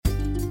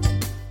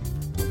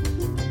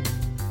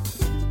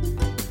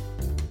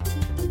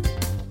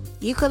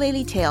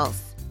Ukulele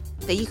Tales,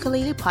 the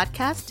ukulele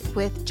podcast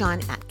with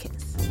John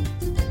Atkins.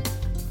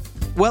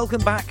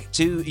 Welcome back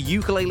to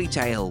Ukulele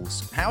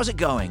Tales. How's it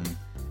going?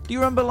 Do you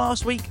remember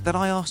last week that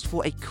I asked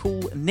for a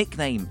cool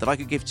nickname that I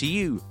could give to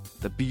you,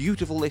 the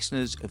beautiful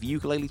listeners of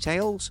Ukulele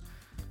Tales?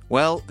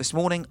 Well, this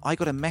morning I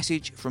got a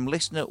message from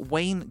listener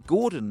Wayne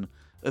Gordon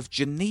of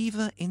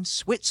Geneva in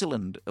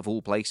Switzerland, of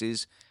all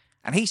places,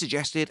 and he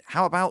suggested,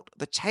 how about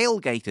the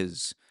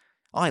Tailgaters?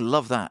 I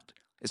love that.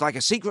 It's like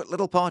a secret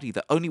little party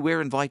that only we're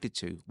invited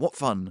to. What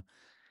fun.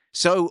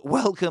 So,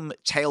 welcome,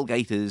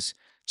 Tailgaters,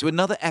 to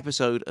another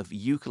episode of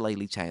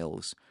Ukulele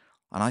Tales,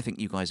 and I think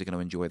you guys are going to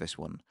enjoy this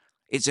one.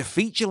 It's a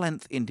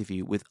feature-length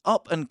interview with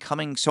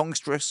up-and-coming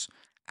songstress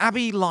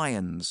Abby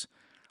Lyons.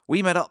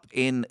 We met up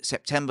in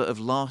September of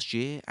last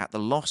year at the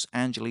Los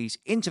Angeles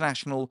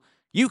International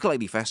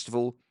Ukulele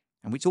Festival,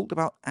 and we talked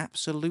about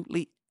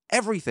absolutely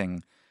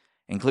everything,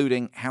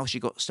 including how she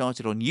got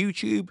started on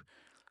YouTube,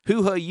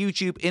 who her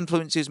YouTube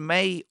influences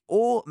may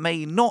or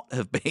may not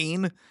have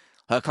been,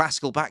 her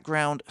classical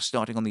background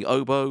starting on the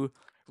oboe,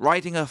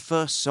 writing her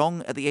first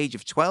song at the age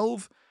of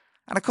 12,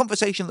 and a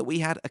conversation that we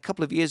had a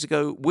couple of years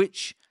ago,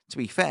 which, to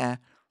be fair,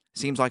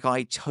 seems like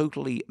I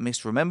totally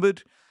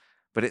misremembered,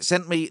 but it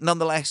sent me,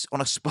 nonetheless, on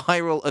a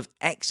spiral of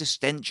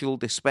existential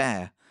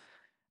despair.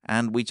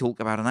 And we talk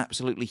about an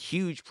absolutely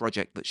huge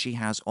project that she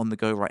has on the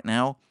go right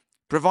now,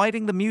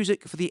 providing the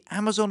music for the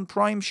Amazon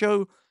Prime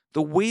show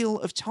The Wheel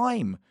of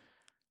Time,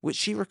 which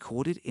she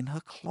recorded in her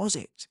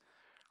closet.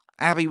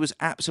 Abby was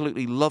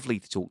absolutely lovely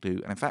to talk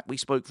to, and in fact, we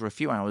spoke for a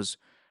few hours,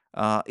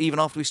 even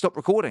after we stopped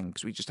recording,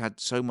 because we just had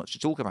so much to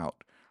talk about.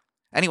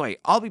 Anyway,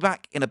 I'll be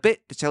back in a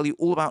bit to tell you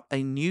all about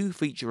a new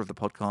feature of the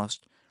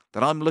podcast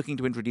that I'm looking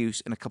to introduce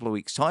in a couple of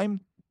weeks'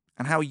 time,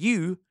 and how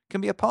you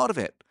can be a part of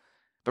it.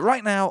 But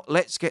right now,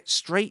 let's get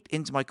straight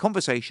into my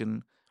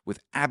conversation with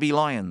Abby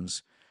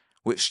Lyons,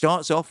 which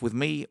starts off with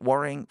me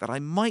worrying that I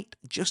might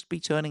just be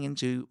turning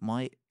into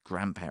my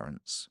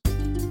grandparents.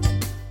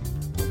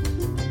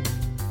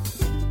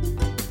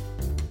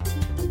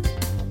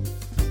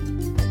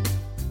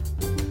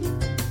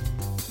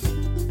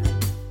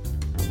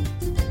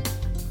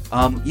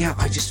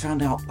 I just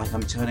found out,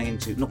 I'm turning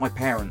into, not my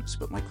parents,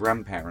 but my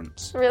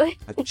grandparents. Really?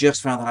 I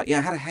just found that out. Yeah,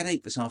 I had a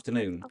headache this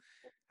afternoon,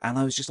 and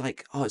I was just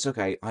like, oh, it's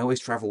okay. I always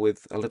travel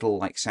with a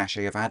little,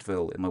 sachet of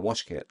Advil in my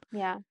wash kit,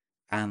 Yeah.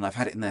 and I've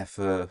had it in there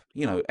for,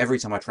 every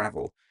time I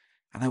travel.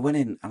 And I went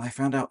in, and I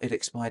found out it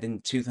expired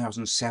in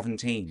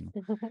 2017.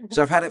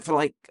 So I've had it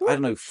for,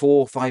 4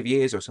 or 5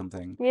 years or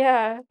something.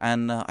 Yeah.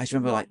 And I just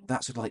remember,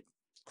 that's sort of,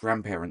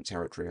 grandparent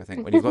territory, I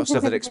think. When you've got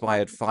stuff that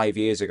expired 5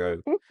 years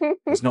ago,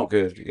 it's not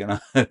good,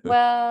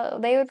 Well,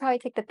 they would probably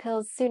take the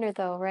pills sooner,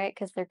 though, right?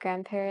 Because they're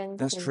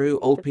grandparents. That's and true. need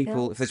Old the people,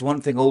 pills. if there's one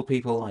thing old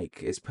people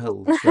like, it's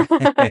pills,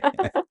 right?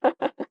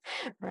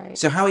 Right.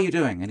 So how are you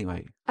doing,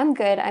 anyway? I'm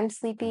good. I'm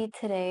sleepy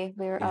today.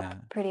 We were Yeah.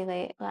 up pretty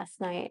late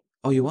last night.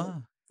 Oh, you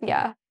are?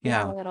 Yeah. We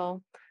had Yeah. a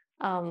little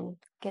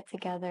get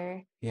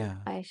together. Yeah.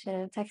 I should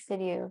have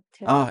texted you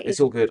to Ah, it's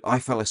all good. I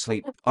fell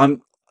asleep.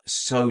 I'm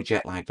so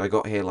jet lagged. I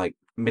got here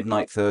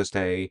midnight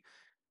Thursday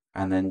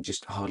and then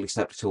just hardly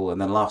slept at all. And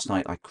then last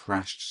night I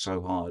crashed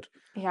so hard.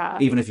 Yeah.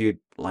 Even if you'd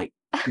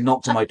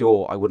knocked on my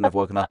door, I wouldn't have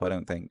woken up, I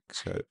don't think.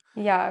 So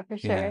Yeah, for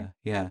sure.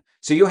 yeah.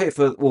 So you're here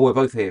we're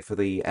both here for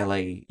the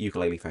LA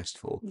Ukulele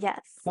Festival.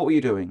 Yes. What were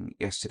you doing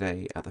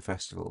yesterday at the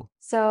festival?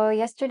 So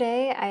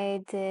yesterday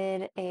I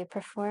did a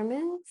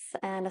performance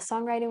and a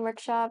songwriting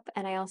workshop,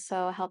 and I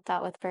also helped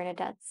out with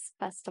Bernadette's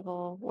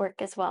festival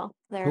work as well.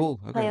 Their Cool.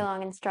 Okay. play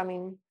along and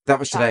strumming That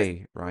was workshops.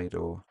 today, right?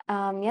 Or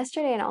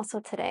Yesterday and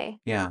also today.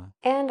 yeah.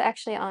 And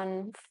actually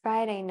on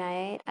Friday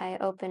night I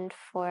opened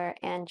for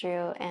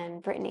Andrew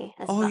and Brittany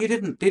as Oh, well. you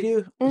didn't, did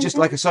you? Just Mhm.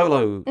 like a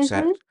solo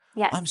set. Mhm.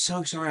 Yes. I'm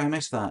so sorry I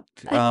missed that.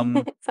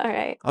 It's all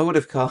right. I would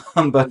have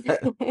come, but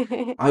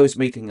I was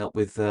meeting up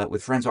with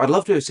friends. I'd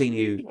love to have seen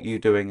you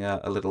doing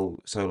a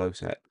little solo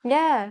set.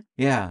 Yeah.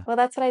 Yeah, Well,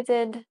 that's what I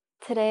did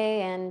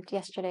today and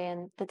yesterday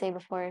and the day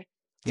before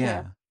too.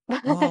 yeah.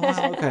 Oh,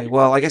 wow, okay.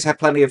 Well, I guess I had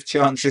plenty of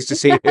chances to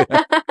see you.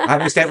 I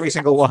missed every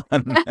single one.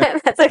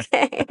 That's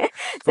okay.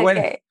 It's But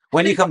okay.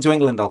 when you come to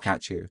England, I'll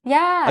catch you.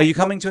 Yeah. Are you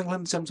coming to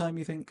England sometime,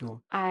 you think?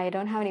 Or I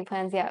don't have any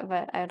plans yet,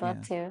 but I'd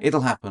love to.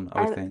 it'll happen,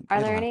 I would Are think. are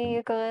It'll there any happen.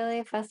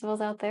 ukulele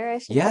festivals out there I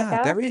should check Yeah,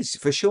 out? there is,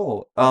 for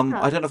sure. Yeah.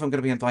 I don't know if I'm going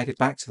to be invited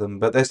back to them,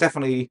 but there's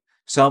definitely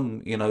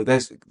some,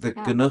 there's the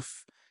Yeah.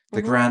 GNUF,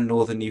 the Mhm. Grand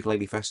Northern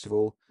Ukulele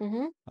Festival.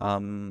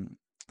 Mhm.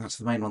 That's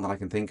the main one that I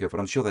can think of, but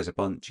I'm sure there's a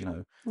bunch,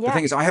 The Yeah.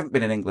 thing is, I haven't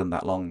been in England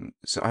that long,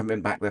 so I haven't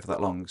been back there for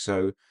that long,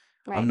 so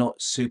I'm Right.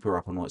 not super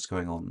up on what's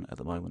going on at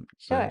the moment.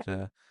 Sure.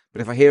 But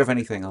if I hear of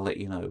anything, I'll let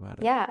you know about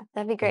it. Yeah,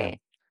 that'd be Yeah. great.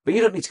 But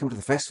you don't need to come to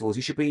the festivals.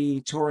 You should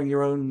be touring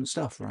your own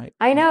stuff, right?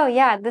 I know,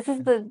 yeah. This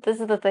is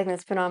the thing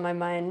that's been on my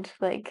mind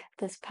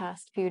this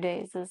past few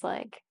days is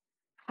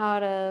how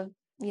to,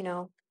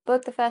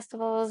 book the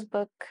festivals,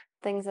 book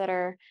things that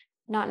are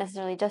not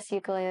necessarily just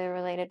ukulele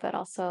related, but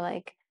also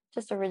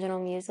just original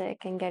music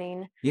and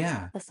getting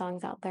Yeah. the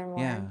songs out there more.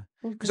 Yeah.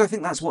 Because I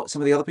think that's what some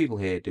of the other people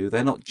here do.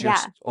 They're not Yeah.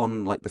 just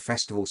on the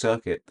festival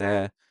circuit.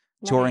 They're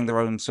touring Right. their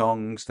own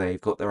songs.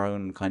 They've got their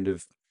own kind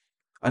of,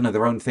 I don't know,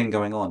 their own thing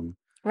going on.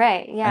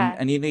 Right. And Yeah.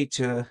 and you need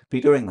to be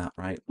doing that,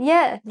 right?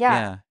 Yeah. Yeah.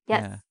 Yeah,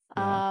 Yes. yeah,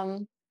 yeah,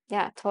 Um,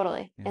 yeah,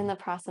 totally. In yeah, the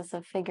process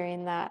of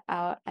figuring that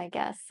out, I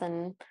guess,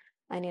 and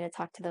I need to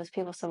talk to those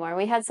people some more.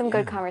 We had some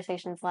good yeah,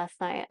 conversations last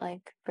night,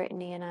 like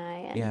Brittany and I,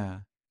 and yeah.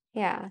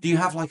 yeah. Do you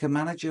have like a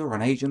manager or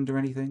an agent or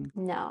anything?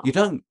 You No.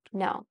 don't?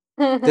 No.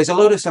 There's a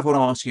load of stuff I want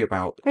to ask you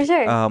For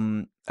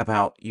sure.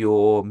 about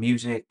your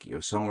music, your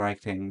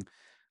songwriting.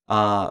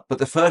 But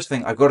the first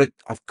thing I've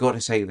got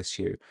to say this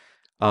to you.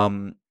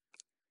 Um,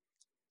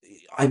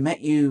 I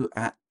met you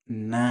at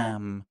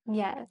NAM.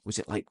 Yes. Was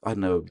it like, I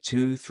don't know,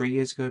 2, 3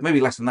 years ago?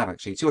 Maybe less than that,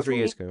 actually. 2 or 3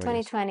 years ago, I guess.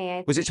 2020,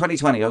 I Was it think.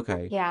 2020?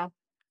 Okay. Yeah.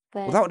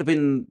 Well, But that would have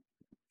been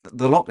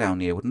the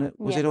lockdown year, wouldn't it?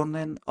 Was yes. it on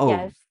then? Oh,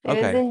 Yes. It was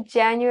okay. in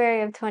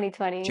January of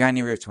 2020.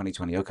 January of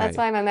 2020. That's Okay.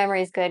 why my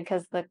memory is good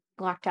because the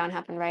lockdown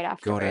happened right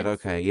Got it.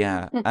 afterwards. Okay.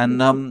 Yeah.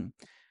 And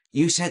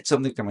you said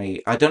something to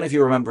me. I don't know if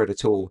you remember it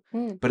at all,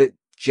 Mm. but it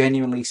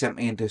genuinely sent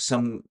me into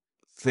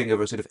something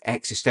of a sort of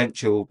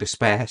existential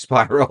despair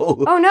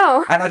spiral. Oh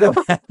no. And I don't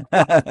What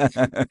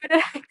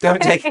did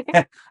don't I take say?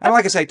 and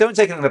like I say, don't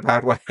take it in a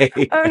bad way.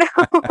 Oh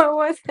no, what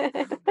was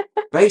it?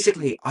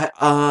 Basically,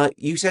 I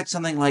you said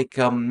something like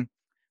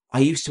I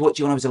used to watch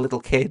you when I was a little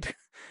kid,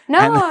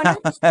 and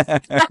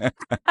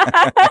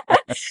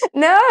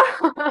No,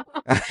 no.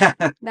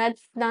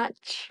 That's not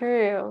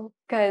true.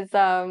 Because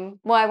well,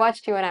 I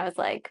watched you when I was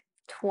like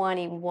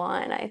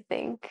 21, I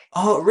think.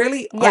 oh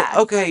really? I Yes.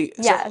 okay.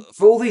 So Yes.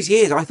 for all these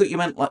years, I thought you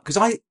meant like because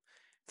I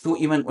thought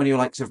you meant when you were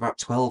like sort of about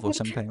 12 or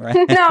something, right?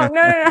 No, no,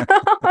 no,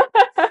 no.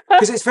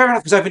 Because it's fair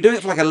enough. Because I've been doing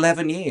it for like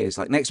 11 years.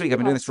 Like next week, I've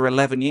been doing Oh, this for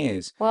 11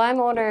 years. well, I'm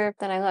older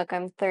than I look.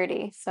 I'm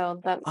 30,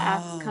 so Oh,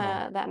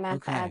 that math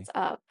okay. adds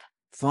up.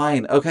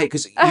 Fine. Okay,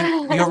 because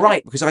you're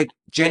right, because I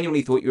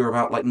genuinely thought you were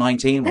about like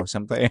 19 or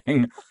something.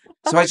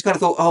 So I just kind of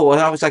thought, oh, when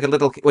I was like a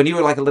little when you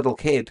were like a little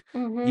kid,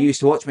 Hmm. you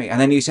used to watch me.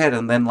 And then you said,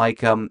 and then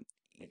like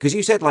because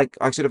you said like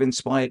I sort of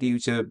inspired you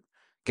to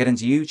get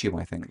into YouTube,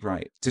 I think,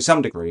 right? To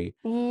some degree.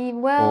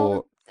 Well,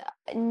 Or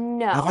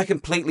have I no.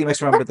 completely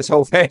misremembered this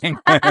whole thing?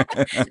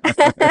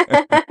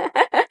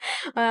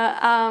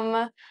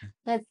 Uh,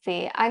 let's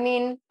see. I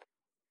mean,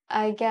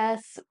 I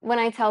guess when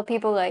I tell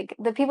people like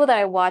the people that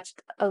I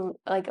watched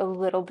like a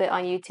little bit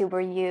on YouTube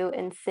were you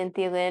and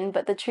Cynthia Lynn,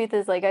 but the truth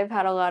is like I've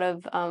had a lot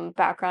of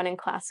background in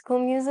classical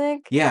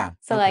music. Yeah.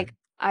 So Okay. like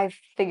I've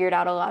figured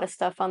out a lot of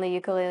stuff on the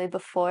ukulele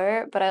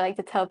before, but I like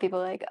to tell people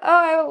like,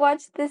 "Oh, I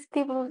watched this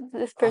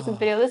person's Oh,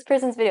 video, this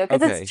person's video,"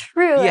 because it's okay.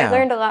 true. I Yeah.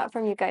 learned a lot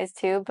from you guys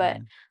too, but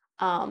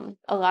Yeah.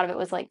 a lot of it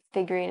was like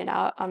figuring it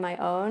out on my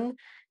own.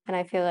 And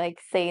I feel like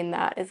saying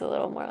that is a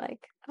little more like,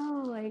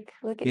 oh, like,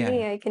 look at Yeah.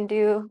 me, I can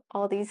do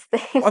all these I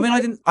things.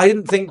 mean, I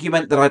didn't think you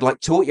meant that I'd like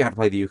taught you how to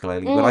play the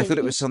ukulele, but I thought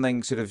it Mm. was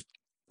something sort of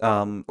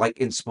like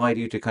inspired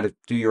you to kind of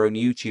do your own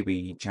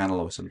YouTube channel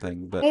or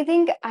something. But I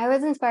think I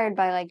was inspired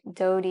by like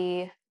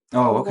Dodie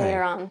oh,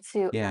 later okay, on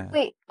too. yeah.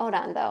 Wait, hold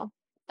on though.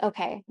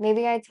 Okay,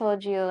 maybe I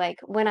told you like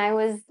when I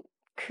was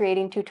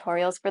creating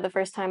tutorials for the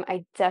first time,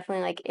 I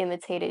definitely like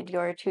imitated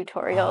your Oh,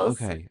 tutorials.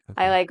 okay,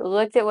 I okay, like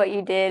looked at what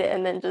you did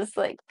and then just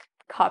like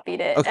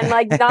copied it. And okay.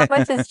 like not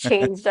much has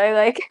changed. I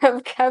like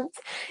have kept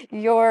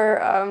your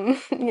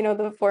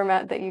the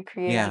format that you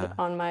created Yeah.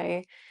 on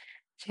my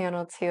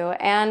channel too.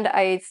 And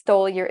I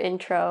stole your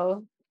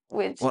intro,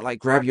 which What, like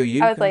grab your I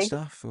uke was and like,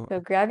 stuff? Or... so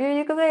grab your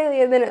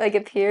ukulele, and then it like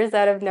appears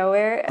out of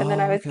nowhere. And then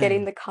I Oh, was getting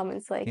okay. the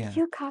comments like, Yeah.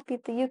 you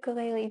copied the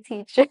ukulele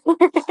teacher.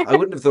 I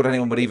wouldn't have thought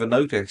anyone would even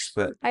notice,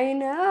 but I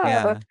know.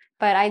 yeah,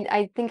 But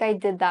I think I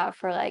did that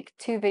for like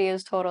 2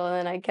 videos total, and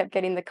then I kept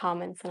getting the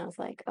comments, and I was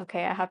like,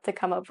 okay, I have to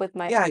come up with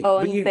my yeah.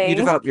 But own you thing.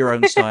 develop your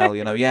own style,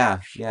 you know. Yeah,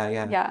 yeah,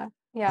 yeah. Yeah,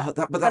 yeah. Oh,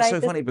 but But that's I so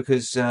just, funny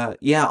because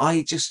yeah,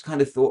 I just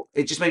kind of thought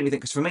it just made me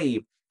think because for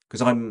me,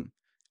 because I'm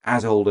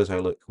as old as I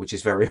look, which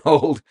is very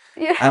old,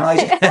 you and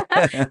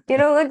you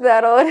don't look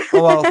that oh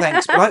well, old.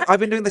 thanks. But I've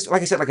been doing this,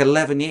 like I said, like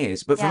 11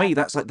 years. But for Yeah, me,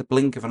 that's like the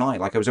blink of an eye.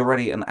 Like I was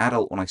already an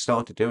adult when I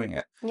started doing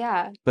it.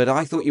 yeah. But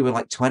I thought you were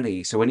like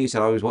 20. So when you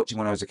said I was watching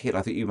when I was a kid,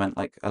 I thought you meant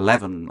like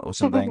 11 or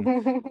something.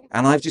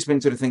 And I've just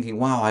been sort of thinking,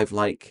 wow, I've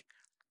like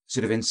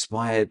sort of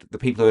inspired the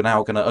people who are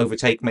now going to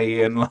overtake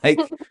me and like,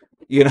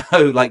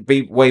 like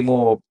be way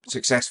more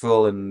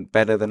successful and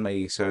better than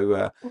me.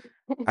 So,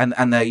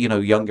 and they're,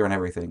 younger and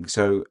everything.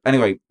 So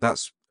anyway,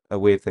 that's a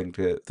weird thing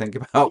to think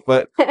about,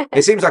 but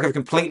it seems like I've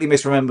completely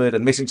misremembered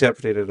and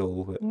misinterpreted it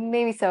all. But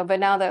Maybe so, but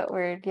now that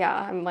yeah,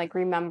 I'm like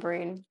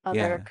remembering other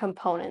yeah,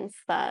 components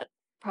that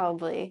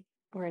probably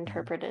were yeah,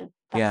 interpreted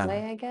that yeah.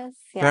 way, I guess.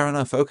 Yeah. Fair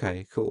enough.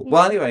 Okay, cool.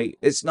 Well, Yeah. anyway,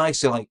 it's nice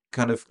to like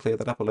kind of clear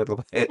that up a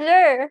little bit.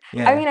 Sure. I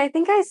Yeah, mean, I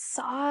think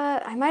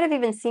I might have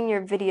even seen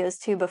your videos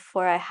too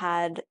before I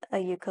had a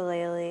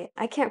ukulele.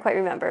 I can't quite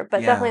remember,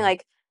 but definitely yeah.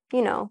 like,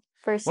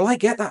 first, Well, I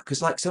get that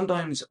because, like,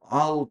 sometimes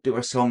I'll do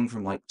a song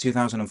from like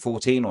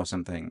 2014 or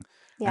something and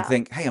yeah.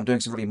 think, hey, I'm doing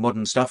some really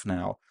modern stuff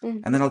now.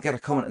 And then Hmm. I'll get a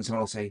comment and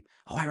someone will say,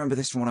 oh, I remember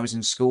this from when I was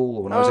in school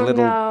or when I was a Oh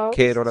little no.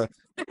 kid or a...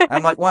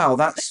 I'm like, wow,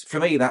 that's for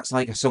me, that's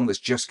like a song that's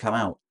just come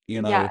out,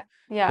 you Yeah. know?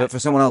 Yeah. But for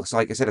someone else,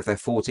 like I said, if they're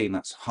 14,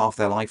 that's half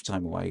their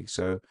lifetime away.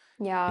 So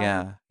Yeah.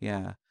 yeah,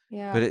 yeah.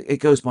 Yeah. But it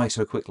goes by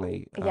so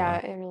quickly. Yeah,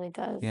 it really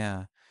does.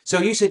 Yeah. So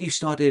you said you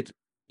started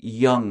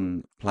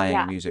young playing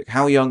Yeah. music.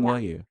 How young Yeah. were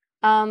you?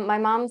 My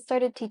mom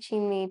started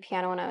teaching me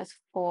piano when I was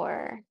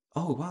 4.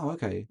 Oh, wow.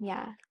 Okay.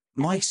 Yeah.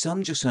 My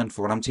son just turned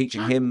 4, and I'm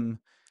teaching him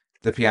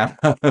the piano.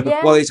 Well,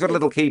 Yes. he's got a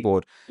little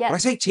keyboard. But I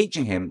Yes. say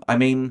teaching him, I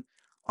mean,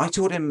 I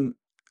taught him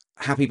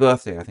Happy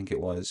Birthday, I think it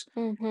was.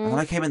 And then Mm-hmm.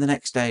 I came in the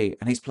next day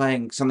and he's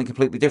playing something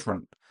completely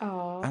different.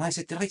 Oh. And I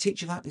said, "Did I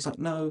teach you that?" He's like,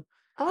 "No."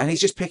 And Oh.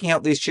 he's just picking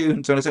out these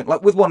tunes on his own,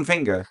 like with one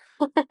finger.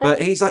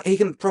 But he's like, he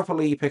can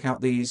properly pick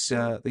out these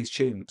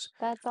tunes.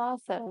 That's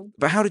awesome.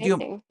 But how did you?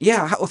 Amazing.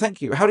 Yeah, well,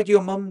 thank you. How did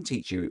your mum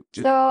teach you?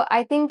 So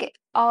I think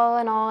all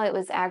in all, it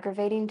was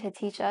aggravating to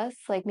teach us,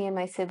 like me and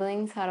my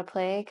siblings, how to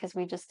play because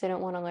we just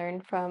didn't want to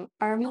learn from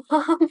our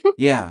mom.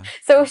 Yeah,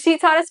 So she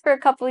taught us for a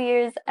couple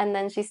years, and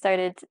then she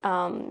started,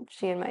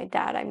 she and my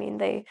dad, I mean,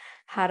 they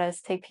had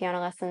us take piano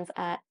lessons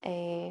at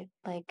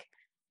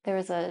there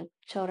was a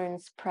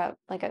children's prep,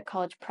 like a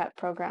college prep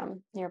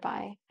program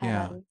nearby at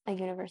yeah. a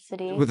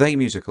university. Were they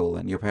musical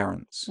then, your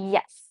parents?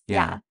 Yes, Yeah.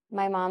 yeah.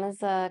 My mom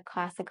is a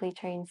classically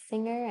trained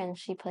singer and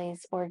she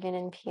plays organ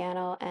and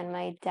piano, and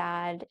my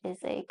dad is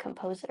a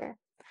composer.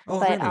 Oh,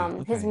 But really?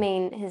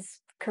 Okay.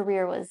 his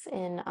career was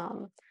in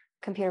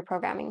computer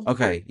programming.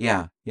 Okay.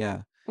 Yeah.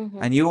 Yeah. Hmm.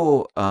 And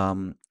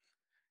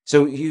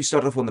so you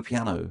started off on the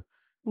piano,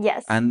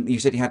 Yes. and you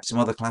said you had some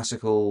other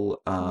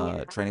classical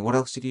Yeah. training. What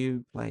else did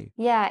you play?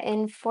 Yeah,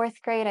 in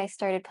 4th grade I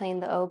started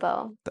playing the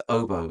oboe. The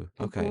oboe.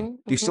 Okay. Hmm.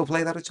 Do you Hmm. still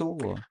play that at all?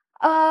 Or?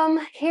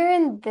 Here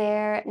and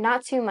there,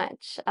 not too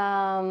much.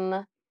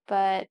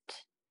 But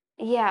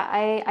yeah,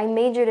 I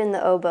majored in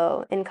the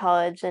oboe in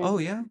college, Oh,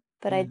 and yeah.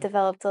 but I Yeah.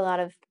 developed a lot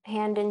of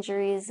hand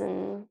injuries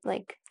and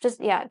like just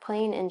yeah,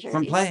 plain From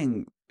injuries.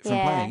 playing, from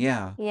playing.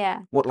 Yeah, Yeah. yeah.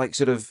 What, like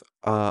sort of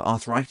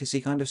arthritis-y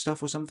kind of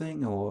stuff or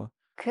something? Or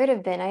Could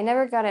have been. I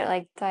never got it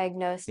like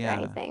diagnosed or yeah.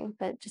 anything,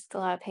 but just a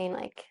lot of pain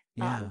like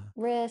Yeah.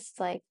 wrists,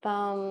 like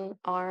thumb,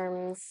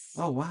 arms,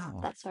 Oh, wow.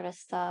 that sort of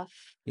stuff.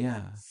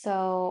 Yeah.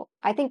 So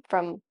I think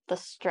from the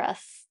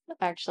stress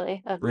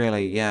actually of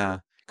Really, yeah.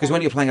 Because when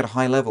playing. you're playing at a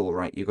high level,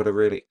 right, you've got to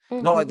really,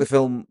 not like Hmm. the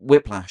film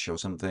Whiplash or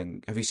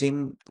something. Have you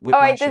seen Oh,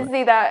 I Whiplash? did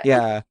see that.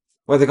 Yeah,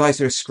 where the guys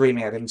are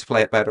screaming at him to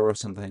play it better or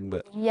something.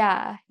 But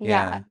Yeah, yeah.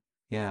 yeah,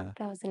 yeah,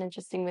 That was an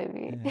interesting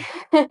movie.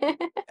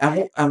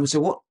 yeah. So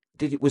what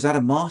was that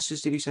a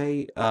master's? Did you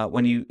say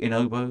when you in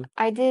oboe?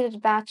 I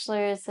did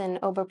bachelor's in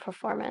oboe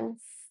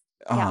performance.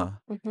 Yeah.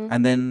 Hmm.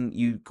 And then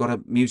you got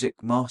a music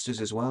master's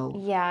as well.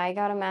 Yeah, I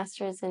got a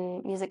master's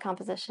in music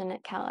composition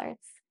at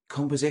CalArts.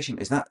 Composition,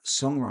 is that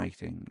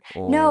songwriting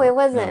No, or it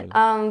wasn't.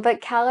 no?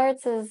 But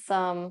CalArts is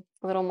a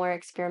little more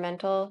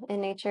experimental in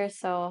nature,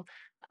 so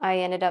I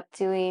ended up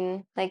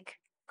doing like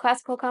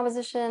classical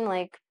composition,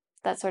 like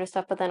that sort of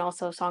stuff, but then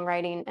also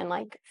songwriting and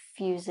like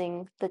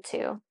fusing the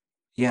two.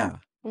 Yeah,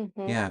 Hmm.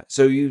 yeah.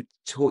 So you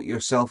taught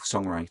yourself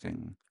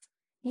songwriting.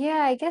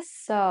 Yeah, I guess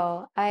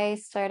so. I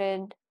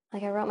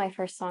wrote my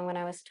first song when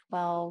I was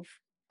 12.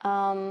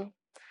 Um,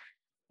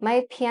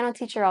 my piano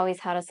teacher always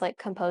had us like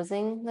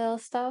composing little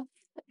stuff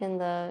in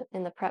the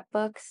prep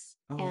books,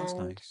 Oh, that's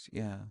and nice.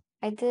 Yeah.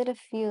 I did a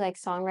few like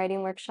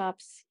songwriting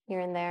workshops here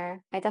and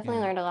there. I definitely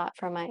Yeah, learned a lot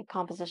from my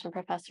composition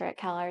professor at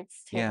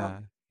CalArts too. yeah,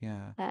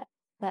 yeah, That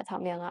that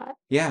taught me a lot.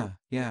 yeah,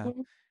 yeah.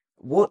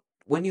 Mhm.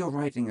 When you're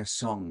writing a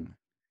song,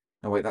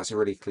 oh wait, that's a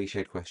really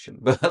cliched question,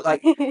 but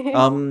like,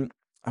 um,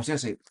 I was gonna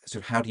say,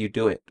 sort of, how do you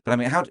do it? But I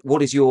mean,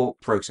 what is your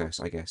process,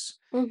 I guess,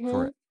 for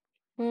Mhm. it?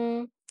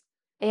 Mm.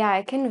 Yeah,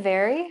 it can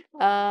vary.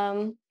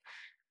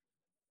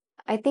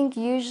 I think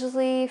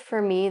usually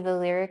for me the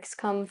lyrics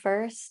come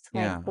first.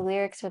 Like Yeah, the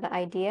lyrics or the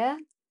idea.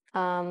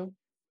 Um,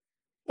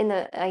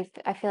 I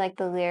feel like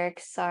the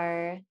lyrics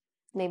are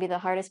maybe the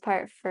hardest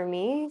part for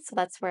me, so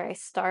that's where I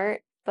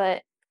start.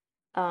 But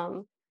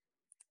um,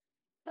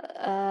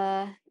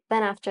 uh,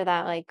 then after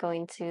that, like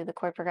going to the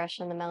chord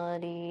progression, the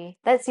melody,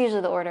 that's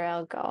usually the order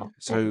I'll yeah. go. And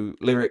So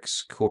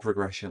lyrics, chord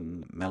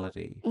progression,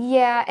 melody.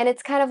 yeah, and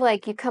it's kind of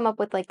like you come up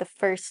with like the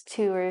first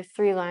 2 or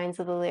 3 lines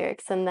of the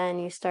lyrics, and then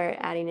you start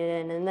adding it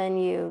in, and then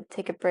you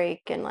take a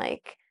break and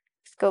like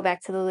just go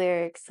back to the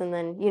lyrics, and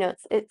then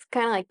it's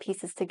kind of like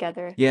pieces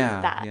together like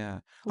Yeah, that. yeah.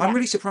 I'm Yeah.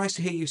 really surprised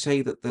to hear you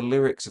say that the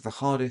lyrics are the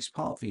hardest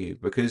part for you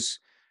because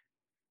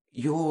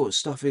your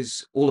stuff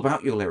is all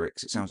about your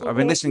lyrics. It sounds. I've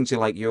been listening to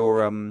like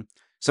your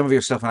some of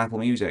your stuff on Apple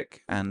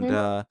Music, and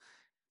Mhm.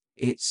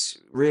 it's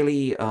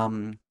really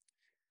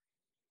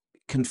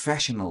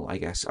confessional, I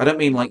guess. I don't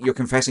mean like you're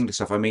confessing to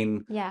stuff. I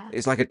mean Yeah.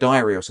 it's like a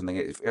diary or something.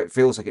 It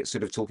feels like it's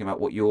sort of talking about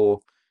what you're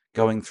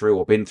going through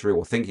or been through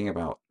or thinking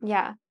about.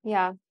 Yeah.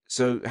 Yeah.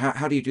 So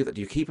how do you do that?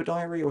 Do you keep a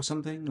diary or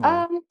something? Or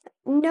Um,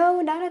 no,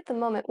 not at the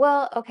moment.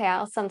 Well, okay,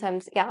 I'll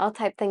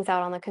type things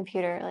out on the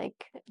computer,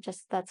 like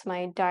just that's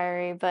my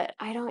diary, but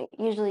I don't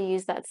usually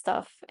use that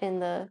stuff in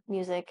the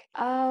music.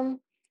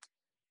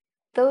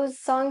 Those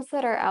songs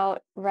that are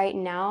out right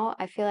now,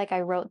 I feel like I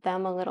wrote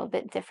them a little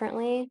bit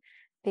differently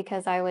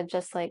because I would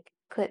just like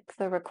click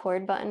the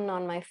record button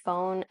on my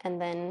phone and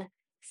then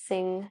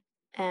sing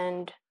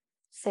and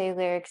say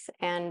lyrics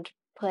and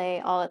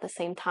play all at the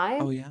same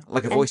time. Oh, yeah.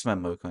 Like a And voice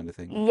memo kind of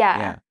thing. yeah,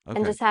 Yeah. and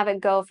Okay. just have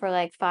it go for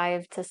like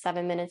 5 to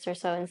 7 minutes or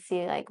so and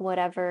see like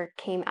whatever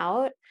came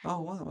out.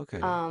 Oh, wow. Okay.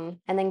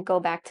 And then go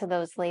back to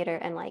those later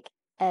and like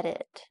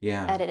edit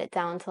Yeah. edit it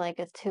down to like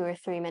a 2 or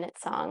 3 minute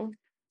song.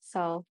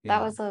 So that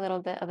Yeah. was a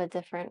little bit of a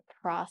different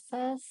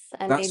process,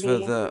 and That's for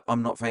maybe the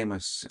I'm Not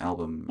Famous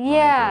album, right? Or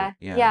yeah,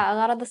 yeah. yeah, a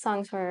lot of the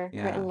songs were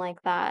written Yeah.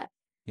 like that.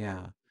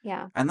 Yeah.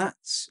 Yeah.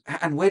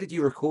 And where did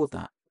you record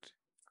that?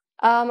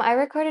 I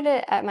recorded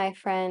it at my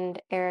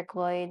friend Eric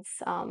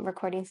Lloyd's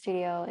recording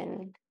studio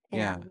in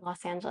Yeah.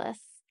 Los Angeles.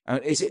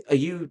 Are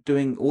you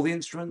doing all the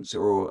instruments,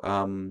 or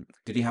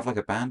did you have like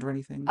a band or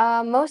anything?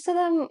 Most of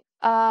them,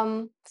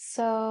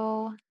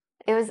 so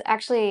it was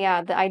actually,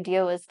 yeah, the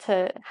idea was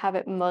to have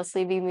it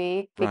mostly be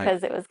me Right.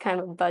 because it was kind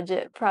of a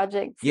budget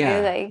project too, Yeah.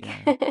 like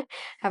Yeah.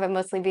 have it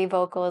mostly be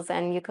vocals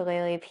and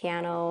ukulele,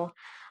 piano.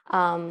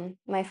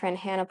 My friend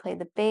Hannah played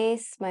the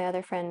bass. My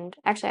other friend,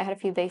 actually, I had a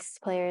few bass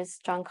players,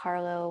 John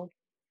Carlo,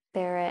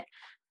 Barrett,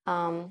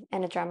 and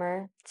a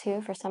drummer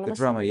too for some of The the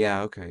drummer. songs.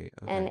 Yeah. Okay.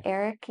 And Okay.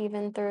 Eric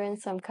even threw in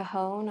some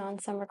cajon on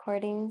some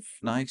recordings.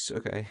 Nice.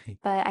 Okay.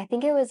 But I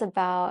think it was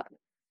about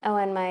oh,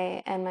 and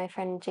my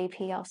friend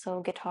JP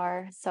also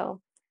guitar.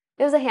 So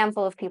it was a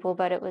handful of people,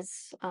 but it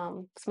was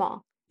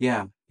small.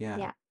 Yeah. Yeah.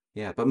 Yeah.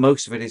 Yeah. But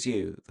most of it is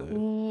you,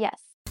 though. Yes.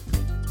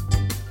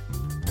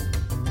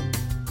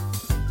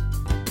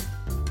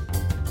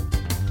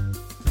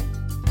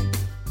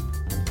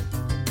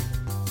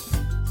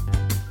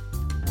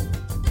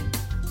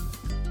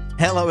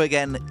 Hello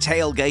again,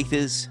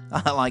 tailgaters.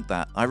 I like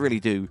that. I really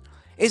do.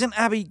 Isn't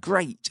Abby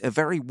great? A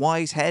very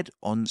wise head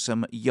on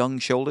some young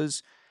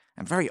shoulders,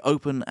 and very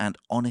open and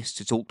honest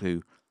to talk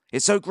to.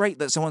 It's so great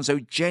that someone so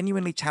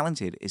genuinely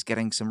talented is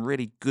getting some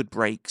really good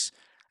breaks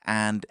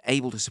and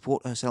able to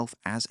support herself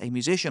as a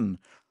musician.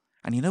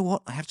 And you know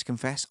what? I have to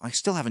confess, I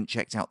still haven't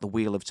checked out the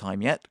Wheel of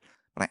Time yet,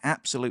 but I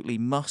absolutely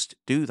must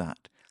do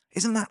that.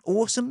 Isn't that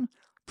awesome?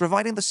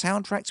 Providing the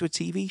soundtrack to a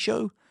TV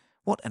show?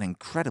 What an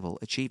incredible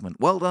achievement.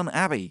 Well done,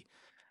 Abby.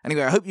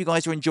 Anyway, I hope you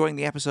guys are enjoying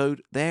the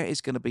episode. There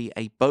is going to be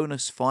a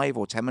bonus 5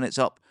 or 10 minutes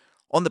up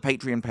on the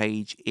Patreon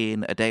page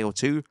in a day or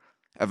two,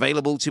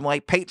 available to my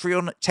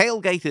Patreon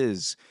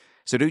tailgaters.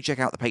 So do check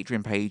out the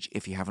Patreon page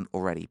if you haven't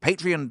already.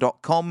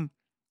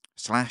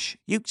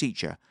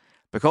 Patreon.com/uketeacher.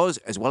 Because,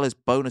 as well as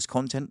bonus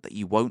content that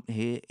you won't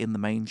hear in the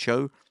main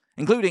show,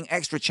 including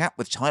extra chat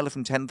with Tyler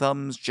from 10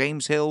 Thumbs,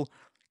 James Hill,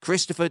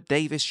 Christopher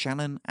Davis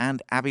Shannon,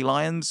 and Abby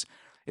Lyons,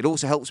 it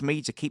also helps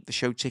me to keep the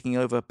show ticking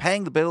over,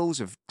 paying the bills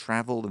of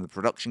travel and the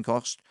production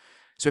cost.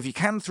 So if you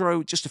can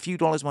throw just a few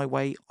dollars my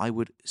way, I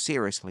would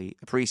seriously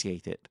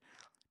appreciate it.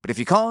 But if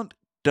you can't,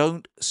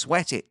 don't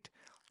sweat it.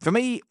 For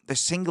me, the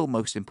single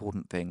most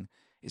important thing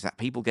is that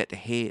people get to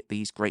hear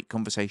these great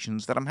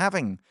conversations that I'm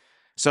having.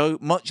 So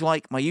much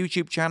like my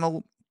YouTube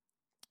channel,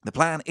 the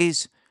plan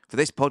is for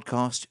this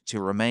podcast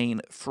to remain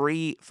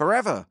free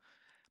forever.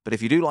 But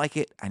if you do like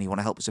it and you want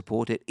to help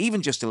support it,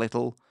 even just a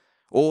little,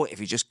 or if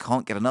you just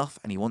can't get enough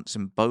and you want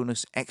some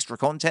bonus extra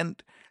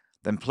content,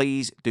 then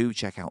please do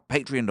check out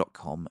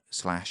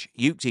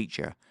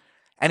patreon.com/uketeacher.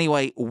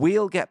 Anyway,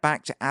 we'll get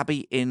back to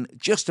Abby in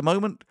just a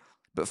moment,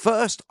 but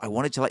first I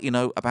wanted to let you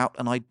know about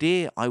an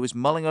idea I was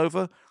mulling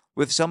over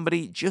with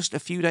somebody just a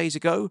few days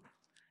ago,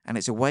 and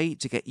it's a way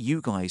to get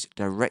you guys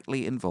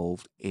directly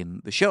involved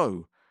in the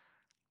show.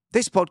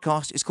 This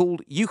podcast is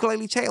called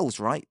Ukulele Tales,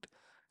 right?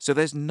 So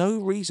there's no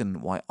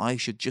reason why I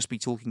should just be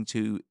talking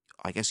to,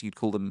 I guess you'd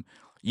call them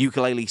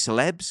ukulele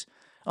celebs.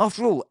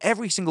 After all,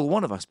 every single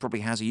one of us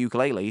probably has a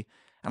ukulele,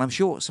 and I'm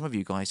sure some of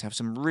you guys have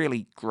some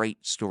really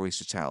great stories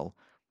to tell.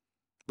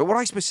 But what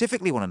I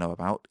specifically want to know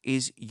about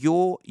is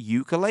your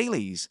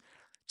ukuleles.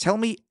 Tell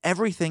me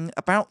everything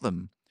about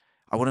them.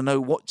 I want to know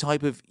what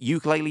type of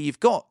ukulele you've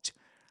got,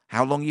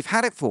 how long you've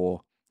had it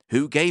for,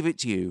 who gave it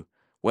to you,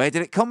 where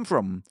did it come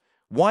from,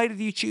 why did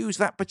you choose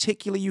that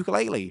particular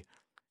ukulele?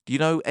 Do you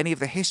know any of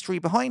the history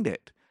behind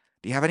it?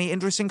 Do you have any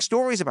interesting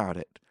stories about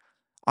it?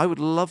 I would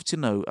love to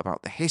know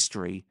about the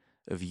history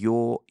of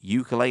your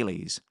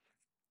ukuleles.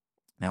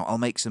 Now, I'll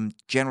make some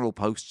general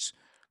posts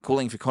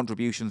calling for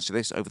contributions to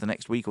this over the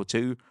next week or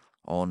two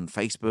on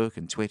Facebook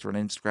and Twitter and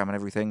Instagram and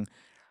everything.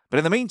 But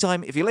in the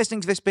meantime, if you're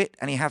listening to this bit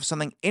and you have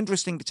something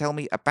interesting to tell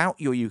me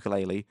about your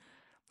ukulele,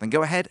 then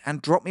go ahead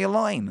and drop me a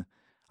line.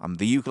 I'm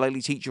the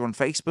Ukulele Teacher on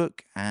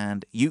Facebook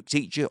and Uke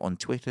Teacher on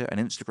Twitter and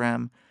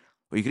Instagram.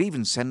 Or you could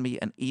even send me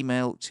an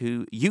email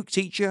to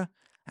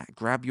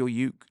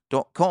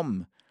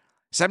uketeacher@grabyouruke.com.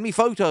 Send me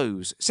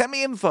photos, send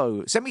me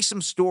info, send me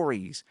some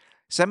stories,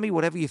 send me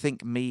whatever you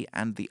think me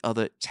and the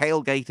other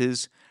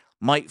tailgaters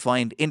might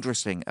find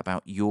interesting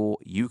about your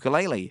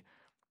ukulele.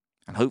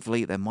 And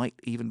hopefully there might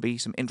even be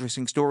some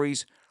interesting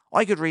stories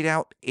I could read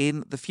out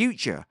in the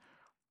future,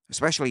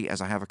 especially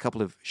as I have a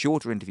couple of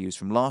shorter interviews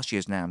from last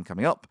year's NAMM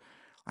coming up.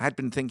 I had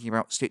been thinking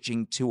about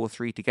stitching 2 or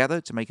 3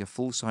 together to make a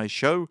full-size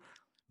show,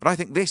 but I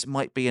think this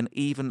might be an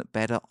even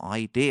better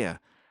idea.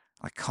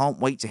 I can't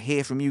wait to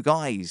hear from you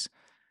guys.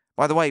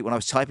 By the way, when I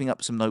was typing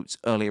up some notes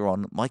earlier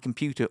on, my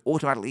computer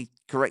automatically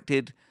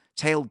corrected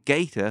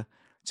tailgater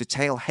to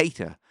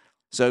tailhater.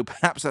 So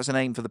perhaps that's a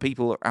name for the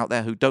people out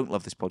there who don't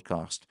love this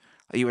podcast.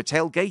 Are you a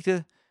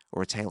tailgater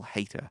or a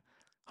tailhater?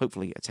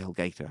 Hopefully a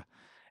tailgater.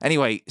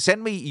 Anyway,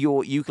 send me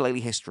your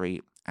ukulele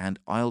history and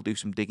I'll do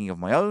some digging of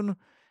my own.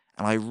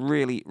 And I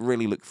really,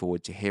 really look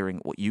forward to hearing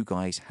what you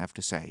guys have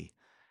to say.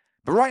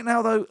 But right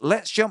now, though,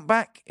 let's jump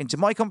back into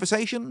my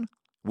conversation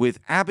with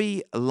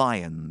Abby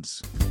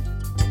Lyons.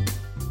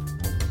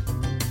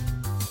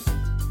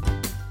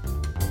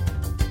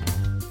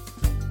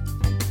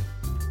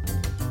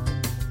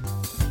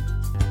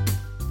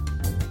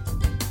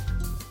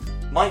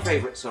 My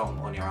favourite song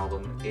on your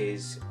album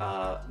is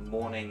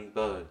Morning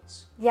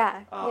Birds.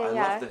 Yeah, I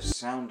love the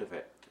sound of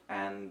it.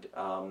 And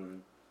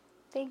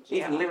thank you.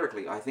 even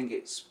lyrically, I think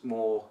it's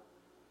more...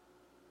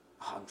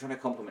 I'm trying to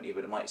compliment you,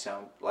 but it might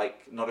sound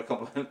like not a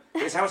compliment.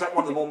 But it sounds like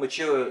one of the more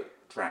mature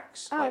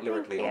tracks, like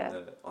lyrically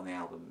on the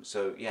album.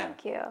 So yeah.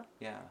 Thank you.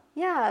 Yeah.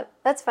 Yeah,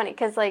 that's funny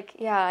because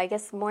I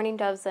guess Morning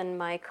Doves and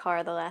My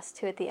Car, the last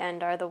two at the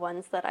end, are the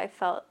ones that I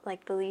felt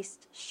like the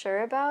least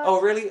sure about.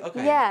 Oh really?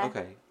 Okay. Yeah.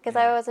 Okay. Because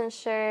I wasn't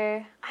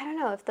sure. I don't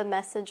know if the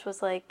message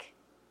was like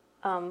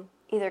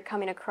either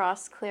coming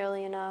across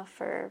clearly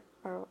enough or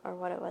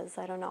what it was.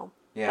 I don't know.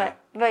 Yeah.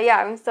 But yeah,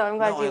 I'm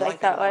glad you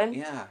like that one.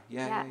 Yeah.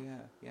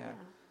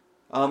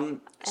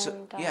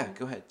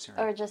 Go ahead. Sorry.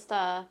 Or just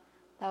that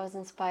was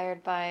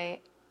inspired by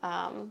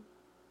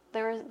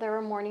there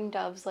were mourning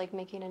doves like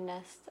making a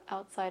nest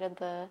outside of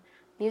the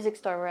music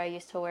store where I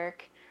used to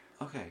work.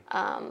 Okay.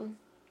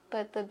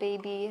 But the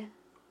baby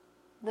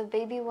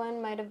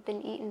one might have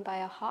been eaten by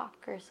a hawk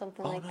or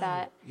something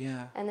that.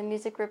 Yeah. And the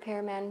music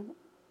repairman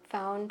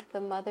found the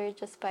mother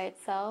just by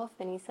itself,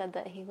 and he said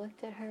that he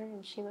looked at her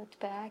and she looked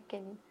back,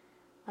 and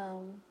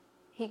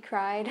he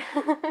cried.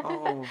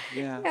 Oh,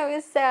 yeah. It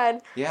was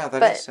sad. Yeah,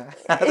 that is sad.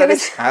 That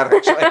is sad,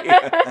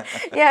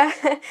 actually. Yeah.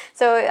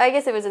 So I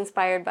guess it was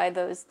inspired by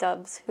those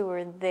doves who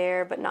were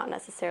there, but not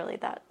necessarily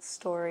that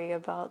story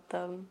about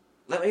them.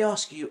 Let me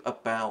ask you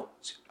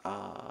about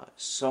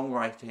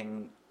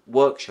songwriting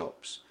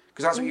workshops,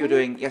 because that's what you were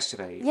doing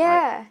yesterday.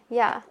 Yeah, right?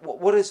 yeah.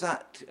 What is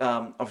that?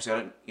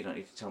 Obviously, you don't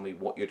need to tell me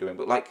what you're doing,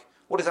 but like,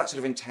 what does that sort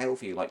of entail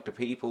for you? Like, do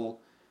people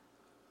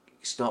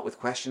start with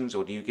questions,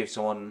 or do you give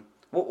someone...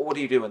 What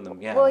do you do in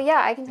them? Yeah. Well,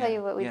 yeah, I can tell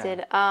you what we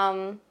did.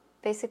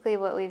 Basically,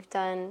 what we've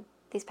done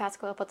these past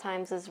couple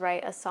times is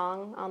write a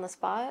song on the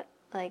spot,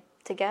 like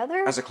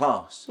together. As a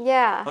class.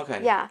 Yeah.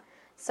 Okay. Yeah.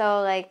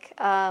 So like,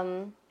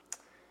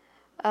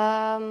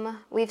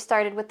 we've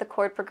started with the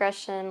chord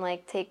progression.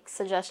 Like, take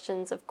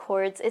suggestions of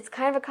chords. It's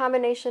kind of a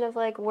combination of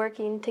like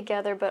working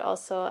together, but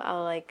also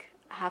I'll like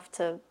have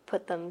to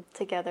put them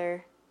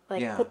together,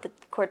 like put the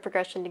chord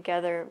progression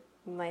together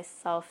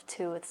myself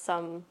too with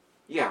some.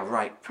 Yeah,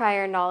 right.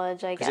 Prior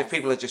knowledge, I guess. Because if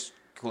people are just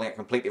calling it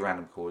completely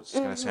random chords, it's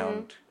going to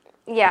sound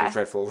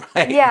dreadful,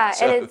 right? Yeah,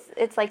 so. And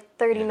it's like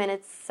 30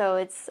 minutes, so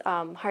it's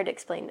hard to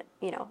explain,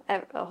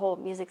 a whole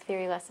music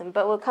theory lesson.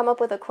 But we'll come up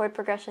with a chord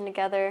progression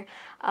together,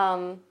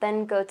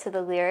 then go to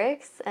the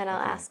lyrics, and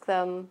I'll ask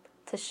them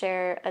to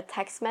share a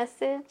text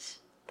message,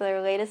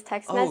 their latest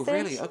text message. Oh,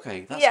 really?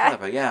 Okay, that's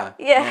clever,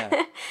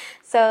 Yeah.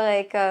 So,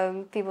 like,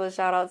 people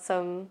shout out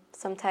some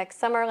text.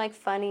 Some are, like,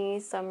 funny.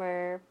 Some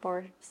are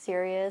more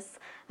serious.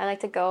 I like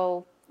to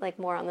go, like,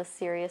 more on the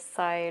serious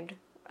side.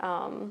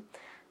 The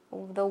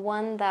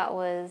one that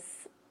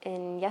was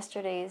in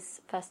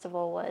yesterday's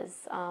festival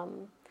was,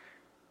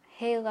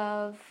 Hey,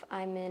 love,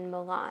 I'm in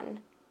Milan.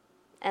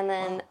 And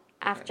then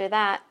after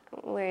that,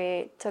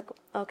 we took,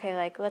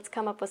 let's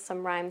come up with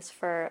some rhymes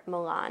for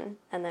Milan.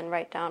 And then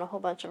write down a whole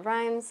bunch of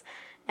rhymes.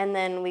 And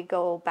then we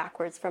go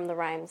backwards from the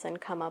rhymes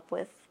and come up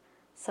with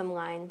some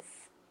lines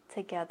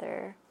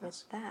together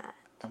with that.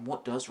 And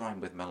what does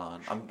rhyme with Milan?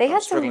 They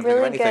had some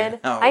really good...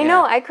 I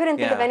know, I couldn't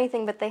think of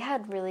anything, but they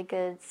had really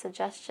good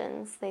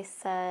suggestions. They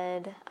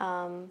said,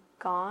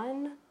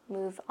 gone,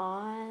 move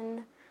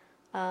on,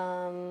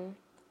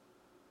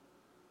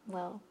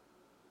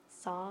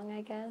 song,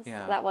 I guess.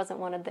 Yeah. That wasn't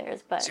one of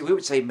theirs, but... See, we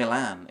would say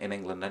Milan in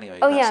England anyway.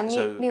 Oh,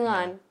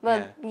 Milan.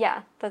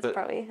 That's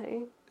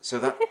probably... So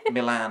that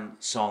Milan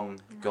song,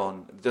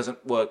 Gone,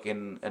 doesn't work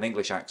in an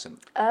English accent.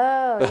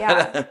 Oh,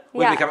 yeah.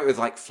 We'd be coming up with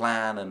like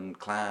flan and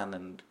clan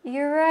and...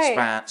 You're right.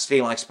 Span,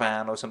 Steel I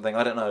Span or something,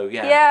 I don't know,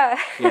 Yeah.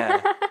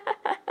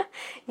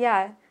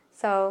 Yeah,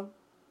 so...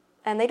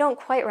 And they don't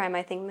quite rhyme,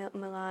 I think,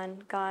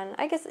 Milan, Gone.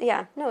 I guess,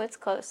 it's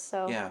close,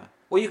 so... Yeah.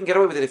 Well, you can get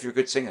away with it if you're a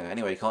good singer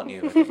anyway, can't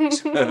you?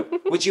 So,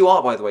 which you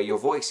are, by the way. Your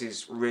voice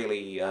is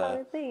really,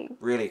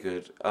 really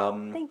good.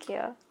 Thank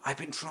you. I've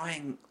been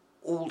trying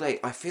all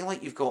day. I feel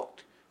like you've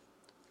got...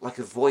 like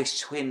a voice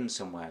twin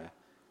somewhere,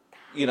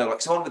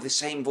 like someone with the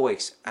same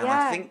voice, and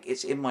I think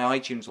it's in my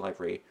iTunes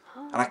library,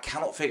 and I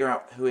cannot figure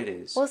out who it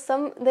is. Well,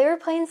 they were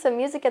playing some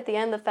music at the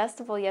end of the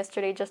festival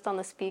yesterday just on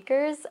the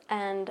speakers,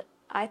 and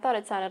I thought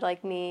it sounded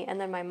like me, and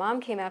then my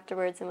mom came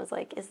afterwards and was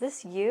like, is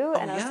this you?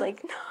 And I was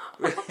like,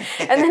 no.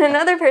 And then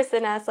another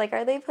person asked, like,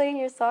 are they playing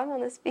your song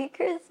on the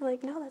speakers? I'm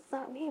like, no, that's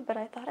not me, but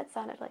I thought it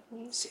sounded like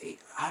me. See,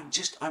 I've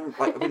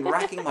been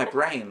racking my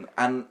brain,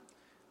 and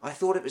I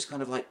thought it was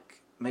kind of like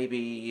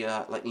maybe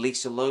like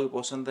Lisa Loeb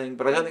or something,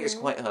 but I don't think it's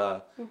quite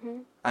her.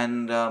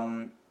 And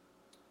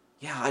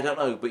yeah, I don't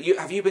know. But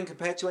have you been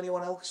compared to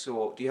anyone else,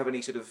 or do you have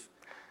any sort of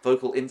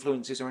vocal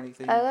influences or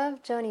anything? I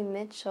love Joni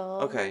Mitchell.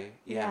 Okay,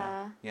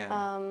 yeah.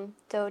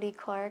 Dodie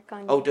Clark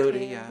on Oh, YouTube.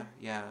 Dodie,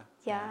 yeah.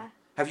 Yeah.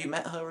 Have you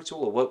met her at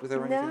all, or worked with her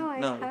or anything?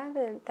 No, I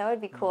haven't. That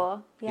would be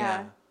cool.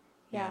 Yeah.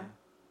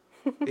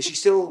 Is she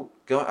still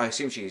going? I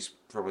assume she's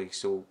probably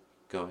still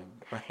going,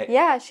 right?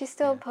 Yeah, she's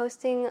still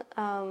posting.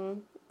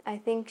 I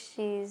think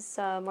she's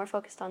more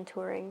focused on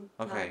touring.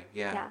 Okay,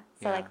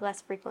 So like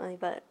less frequently,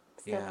 but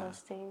still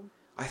posting.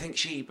 I think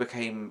she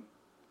became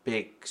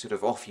big sort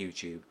of off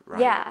YouTube, right?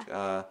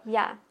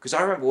 Yeah. Because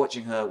I remember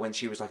watching her when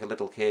she was like a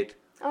little kid.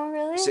 Oh,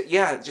 really? So,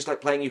 yeah, just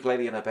like playing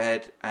ukulele in her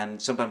bed,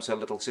 and sometimes her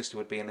little sister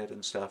would be in it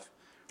and stuff.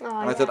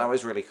 Oh, and I thought that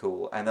was really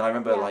cool. And then I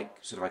remember like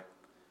sort of like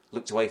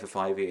looked away for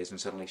 5 years, and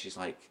suddenly she's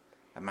like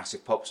a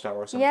massive pop star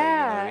or something.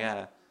 Yeah. You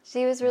know?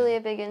 She was really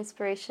a big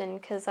inspiration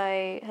because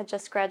I had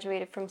just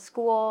graduated from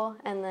school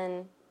and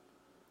then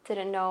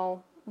didn't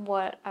know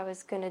what I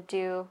was going to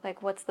do.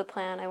 Like, what's the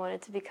plan? I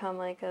wanted to become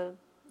like a,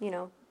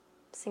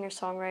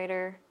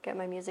 singer-songwriter, get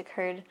my music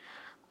heard.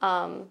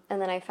 And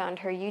then I found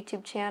her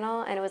YouTube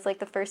channel, and it was like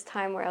the first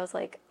time where I was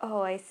like,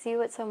 oh, I see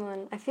what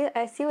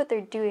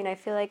they're doing. I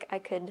feel like I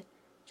could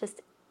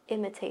just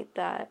imitate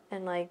that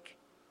and like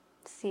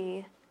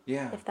see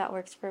if that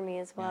works for me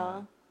as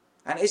well.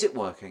 And is it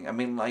working? I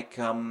mean, like,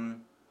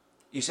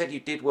 you said you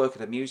did work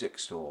at a music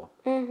store,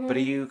 but are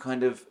you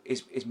kind of,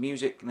 is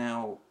music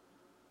now,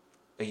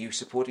 are you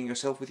supporting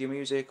yourself with your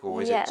music,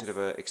 or is it sort of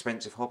an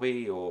expensive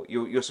hobby, or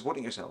you're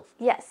supporting yourself?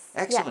 Yes.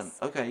 Excellent. Yes.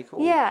 Okay,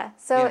 cool. Yeah,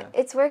 so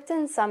it's worked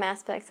in some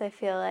aspects, I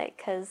feel like,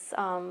 because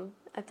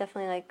I've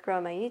definitely, like,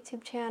 grown my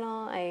YouTube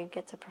channel. I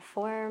get to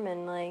perform,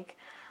 and, like,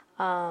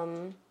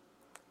 I'm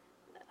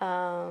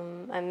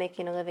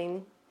making a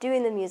living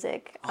doing the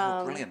music.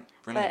 Brilliant.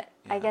 But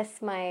I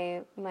guess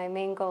my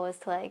main goal is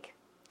to, like,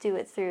 do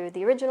it through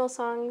the original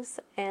songs,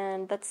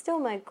 and that's still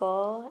my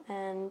goal,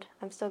 and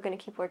I'm still going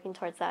to keep working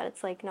towards that.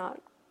 It's, like, not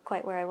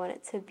quite where I want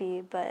it to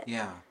be, but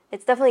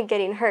it's definitely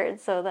getting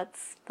heard, so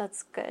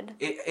that's good.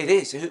 It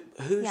is.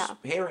 Who's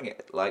hearing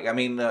it? Like, I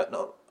mean,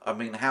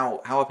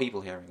 how are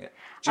people hearing it?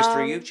 Just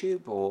through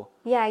YouTube, or?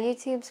 Yeah,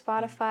 YouTube,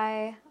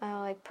 Spotify. I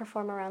like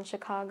perform around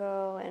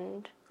Chicago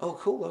and. Oh,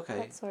 cool. Okay.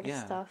 That sort of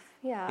stuff.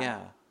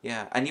 Yeah.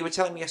 Yeah. And you were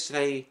telling me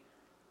yesterday,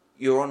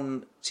 you're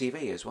on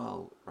TV as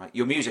well, right?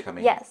 Your music, I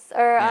mean. Yes,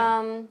 or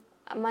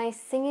my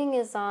singing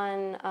is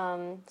on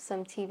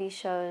some TV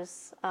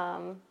shows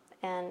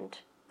and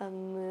a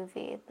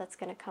movie that's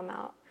going to come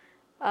out.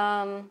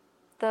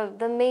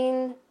 The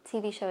main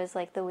TV show is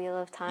like The Wheel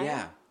of Time.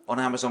 Yeah, on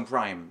Amazon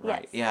Prime,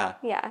 right? Yes.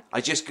 Yeah.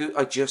 I just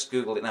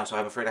Googled it now, so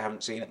I'm afraid I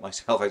haven't seen it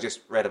myself. I just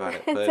read about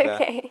it. But, it's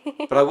okay.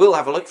 But I will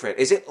have a look for it.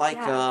 Is it like,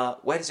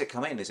 where does it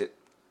come in? Is it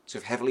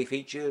sort of heavily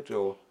featured,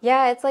 or?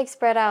 Yeah, it's like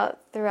spread out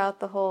throughout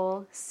the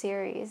whole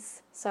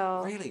series.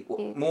 So really,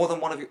 more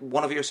than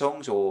one of your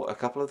songs, or a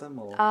couple of them,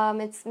 or?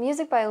 It's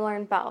music by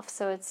Lauren Balfe,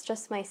 so it's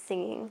just my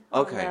singing.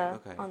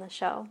 On the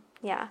show.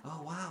 Yeah.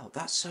 Oh wow,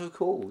 that's so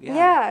cool. Yeah.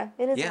 Yeah,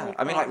 it is. Yeah, really cool.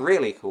 I mean, like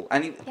really cool,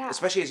 and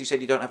especially as you said,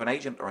 you don't have an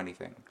agent or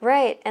anything.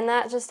 Right, and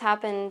that just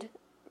happened,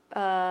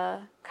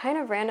 kind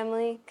of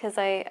randomly, because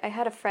I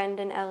had a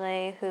friend in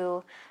LA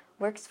who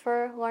works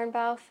for Lauren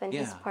Balfe, and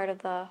he's part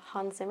of the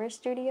Hans Zimmer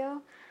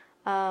studio,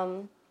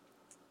 and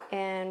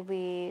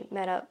we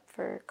met up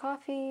for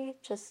coffee,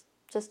 just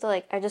to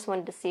like, I just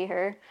wanted to see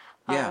her.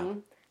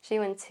 She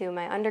went to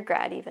my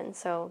undergrad even,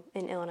 so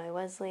in Illinois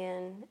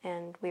Wesleyan,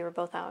 and we were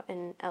both out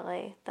in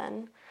LA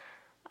then.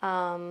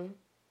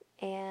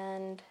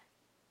 And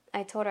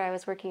I told her I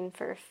was working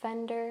for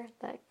Fender,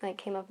 that like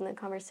came up in the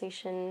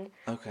conversation.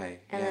 Okay.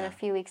 And then a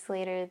few weeks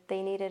later,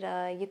 they needed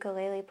a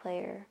ukulele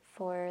player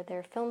for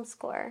their film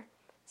score.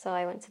 So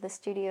I went to the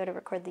studio to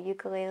record the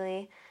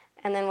ukulele.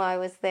 And then while I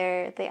was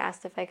there, they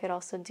asked if I could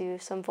also do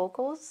some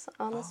vocals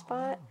on the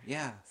spot.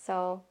 Yeah.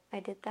 So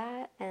I did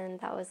that, and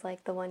that was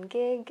like the one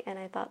gig, and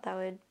I thought that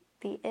would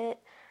be it.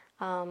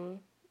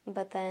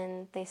 But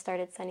then they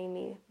started sending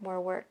me more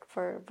work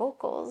for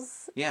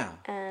vocals. Yeah.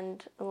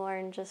 And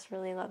Lauren just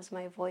really loves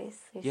my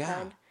voice, he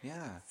said.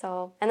 Yeah.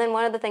 So, and then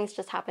one of the things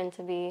just happened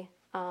to be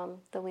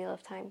The Wheel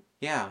of Time.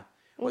 Yeah.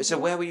 So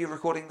where were you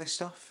recording this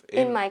stuff?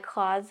 In my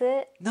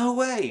closet. No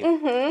way.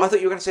 I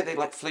thought you were going to say they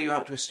like flew you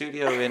out to a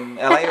studio in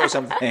LA or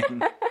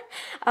something.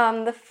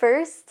 The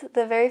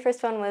very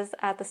first one was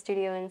at the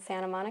studio in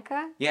Santa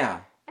Monica.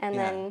 Yeah. And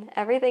then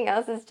everything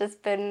else has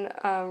just been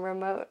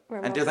remote.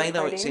 And do they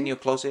know it's in your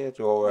closet,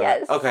 or?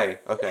 Yes. Okay.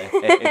 So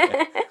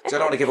I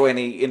don't want to give away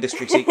any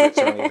industry secrets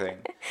or anything.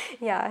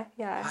 Yeah.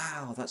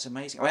 Wow, that's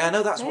amazing. I mean, I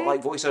know that's what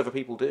like voiceover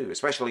people do,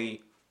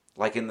 especially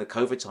like in the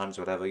COVID times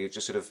or whatever. You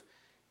just sort of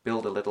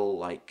build a little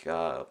like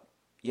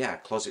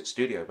closet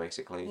studio,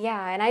 basically.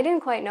 Yeah, and I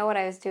didn't quite know what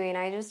I was doing.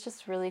 I was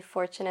just really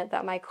fortunate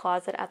that my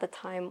closet at the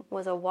time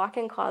was a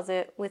walk-in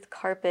closet with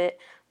carpet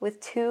with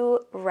 2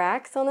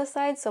 racks on the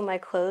side, so my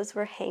clothes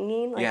were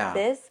hanging like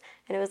this,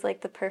 and it was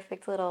like the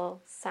perfect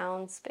little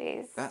sound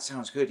space. That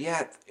sounds good.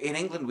 Yeah, in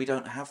England we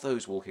don't have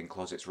those walk-in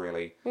closets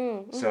really.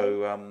 Mm-hmm.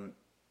 So,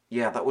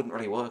 that wouldn't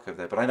really work over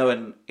there. But I know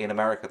in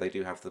America they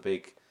do have the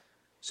big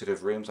sort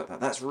of rooms like that.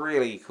 That's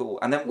really cool.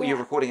 And then you're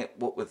recording it,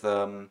 what, with,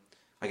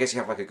 I guess you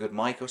have like a good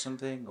mic or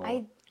something? Or?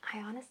 I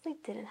honestly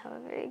didn't have a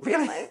very good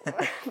really? mic.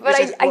 But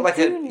like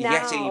do a now.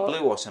 Yeti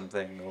Blue or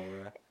something?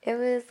 Or It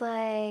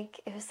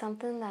was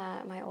something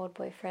that my old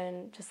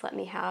boyfriend just let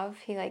me have.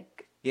 He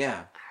like...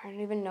 Yeah. I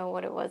don't even know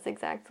what it was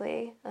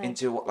exactly.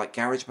 Into what, like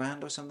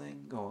GarageBand or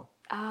something? Or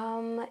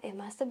it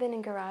must have been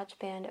in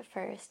GarageBand at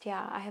first.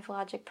 Yeah, I have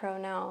Logic Pro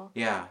now.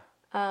 Yeah.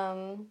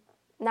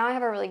 Now I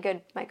have a really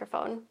good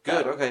microphone.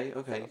 Good,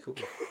 okay, cool.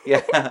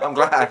 Yeah, I'm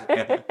glad.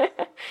 Yeah.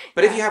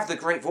 But if you have the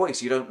great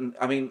voice, you don't,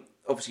 I mean,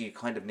 obviously you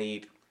kind of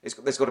need,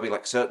 there's got to be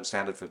like certain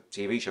standard for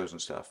TV shows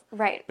and stuff.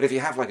 Right. But if you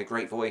have like a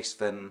great voice,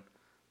 then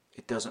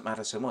it doesn't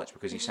matter so much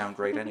because you sound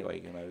great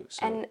anyway,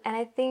 So. And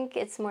I think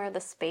it's more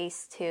the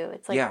space too.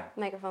 It's like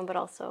microphone, but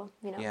also,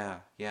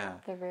 the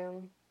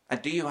room.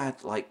 And do you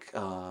add like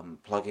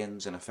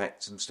plugins and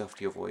effects and stuff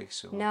to your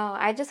voice? Or? No,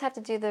 I just have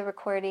to do the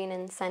recording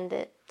and send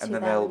it to them.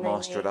 And then they'll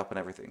master it up and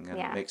everything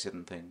and mix it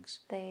and things.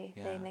 They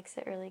mix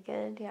it really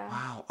good, yeah.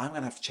 Wow, I'm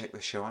going to have to check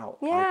this show out.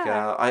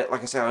 Yeah.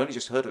 Like I said, I only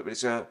just heard of it, but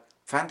it's a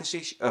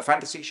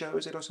fantasy show,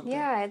 is it, or something?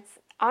 Yeah, it's...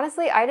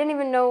 Honestly, I didn't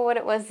even know what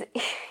it was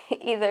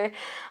either.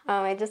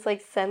 I just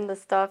like send the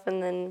stuff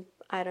and then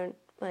I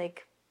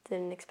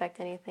didn't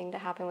expect anything to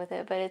happen with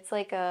it. But it's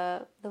like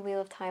The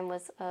Wheel of Time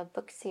was a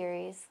book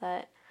series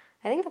that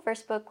I think the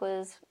first book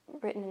was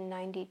written in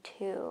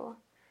 92.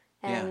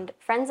 And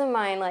friends of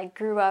mine like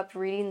grew up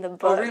reading the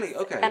book. Oh, really?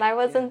 Okay. And I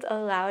wasn't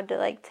allowed to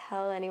like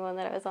tell anyone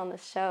that I was on the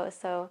show.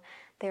 So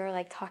they were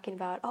like talking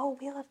about, oh,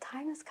 Wheel of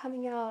Time is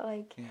coming out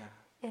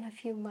in a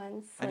few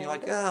months. And you're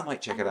like, I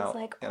might check it out. I was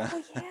like,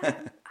 oh yeah,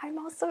 I'm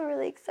also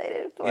really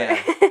excited for it.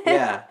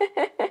 Yeah.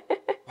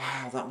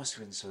 Wow, that must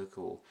have been so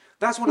cool.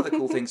 That's one of the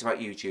cool things about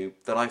YouTube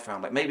that I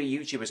found. Like maybe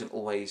YouTube isn't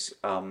always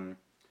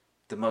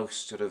the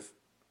most sort of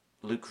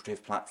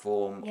lucrative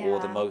platform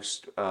or the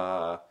most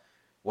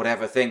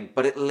whatever thing,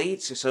 but it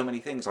leads to so many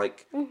things.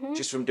 Like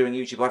just from doing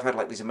YouTube, I've had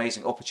like these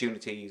amazing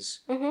opportunities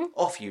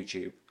off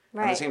YouTube.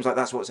 Right. And it seems like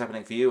that's what's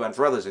happening for you and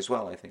for others as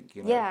well, I think.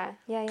 Yeah.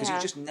 Because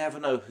you just never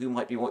know who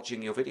might be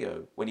watching your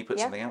video when you put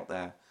something out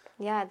there.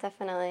 Yeah,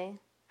 definitely.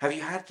 Have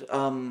you had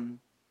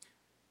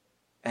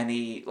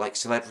any like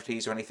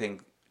celebrities or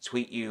anything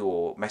tweet you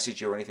or message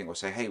you or anything or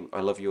say, hey,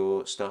 I love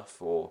your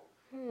stuff or...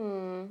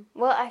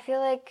 Well, I feel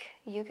like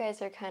you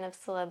guys are kind of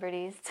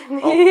celebrities to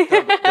me.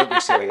 Oh, don't be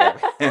silly.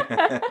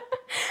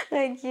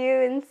 Like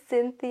you and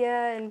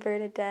Cynthia and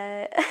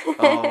Bernadette.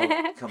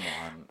 Oh, come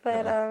on.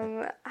 But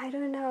I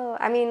don't know.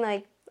 I mean,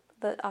 like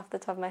off the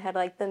top of my head,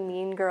 like the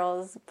Mean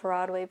Girls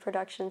Broadway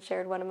production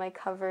shared one of my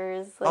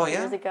covers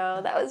years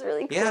ago. That was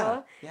really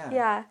cool.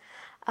 Yeah.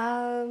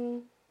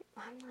 I'm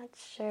not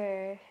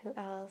sure who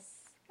else.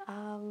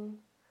 I'll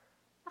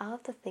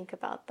have to think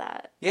about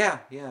that. Yeah.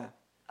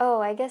 Oh,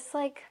 I guess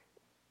like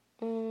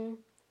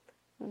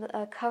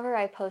a cover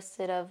I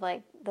posted of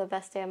like The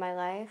Best Day of My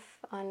Life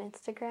on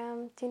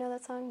Instagram. Do you know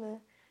that song?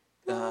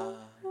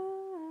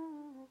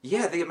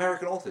 Yeah, the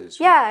American Authors.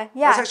 Yeah.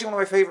 That's actually one of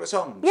my favourite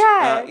songs.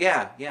 Yeah.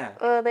 Yeah.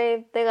 Well,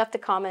 they left a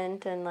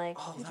comment and like,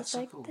 that's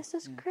so cool. This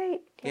is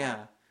great.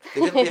 Yeah.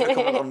 They didn't leave a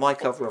comment on my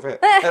cover of it.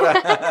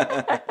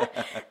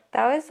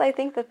 That was, I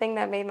think, the thing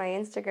that made my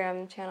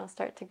Instagram channel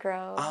start to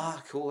grow.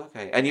 Ah, cool,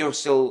 okay. And you're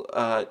still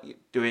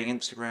doing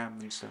Instagram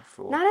and stuff?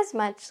 Or? Not as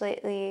much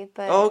lately,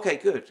 but... Oh, okay,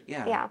 good.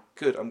 Yeah.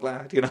 Good, I'm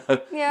glad,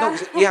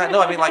 Yeah.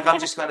 No, I mean, like, I'm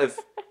just kind of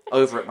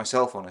over it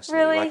myself, honestly.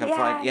 Really? Like, I'm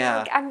fine,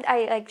 Like,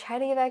 I try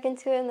to get back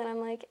into it, and then I'm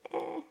like,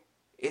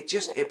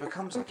 It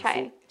becomes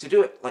like to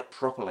do it, like,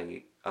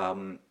 properly,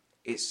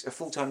 it's a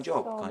full-time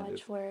job, kind of. So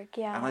much work,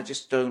 yeah. And I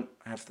just don't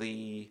have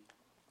the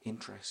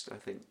interest, I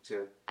think,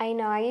 to... I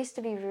know, I used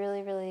to be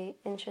really, really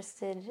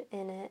interested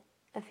in it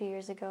a few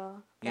years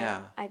ago.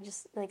 Yeah. I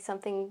just, like,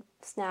 something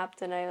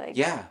snapped and I,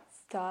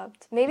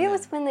 stopped. Maybe it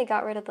was when they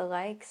got rid of the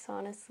likes,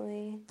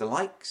 honestly. The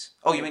likes?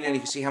 Oh, you mean you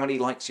can see how many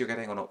likes you're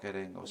getting or not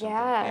getting or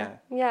something?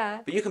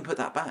 Yeah. But you can put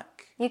that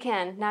back. You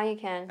can. Now you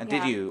can. And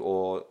did you,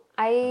 or...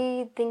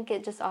 I think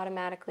it just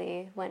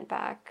automatically went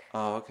back.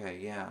 Oh, okay,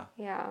 yeah.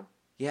 Yeah.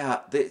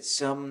 Yeah,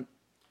 it's, I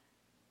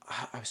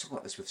was talking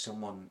about this with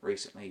someone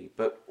recently,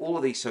 but all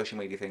of these social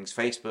media things,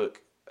 Facebook,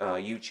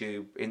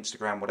 YouTube,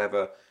 Instagram,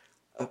 whatever,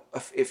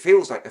 it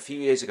feels like a few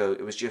years ago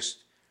it was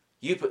just,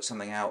 you put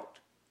something out,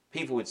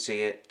 people would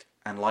see it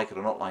and like it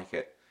or not like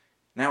it.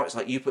 Now it's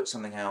like you put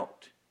something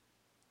out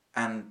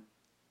and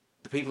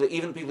even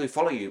the people who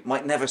follow you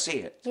might never see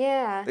it.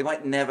 Yeah. They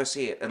might never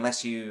see it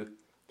unless you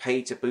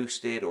pay to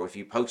boost it or if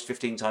you post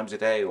 15 times a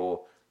day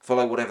or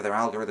follow whatever their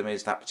algorithm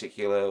is that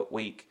particular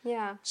week.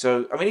 Yeah.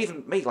 So, I mean,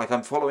 even me, like,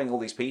 I'm following all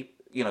these people,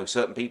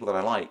 certain people that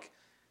I like,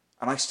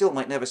 and I still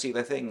might never see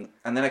their thing.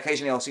 And then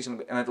occasionally I'll see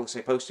something, and it'll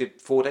say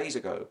posted 4 days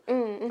ago,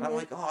 and I'm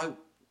like, oh, I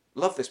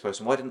love this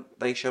person. Why didn't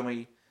they show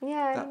me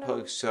that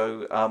post?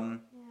 So,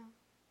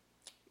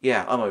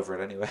 yeah, I'm over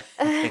it anyway.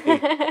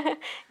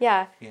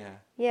 Yeah. Yeah.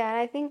 Yeah, and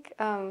I think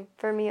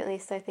for me at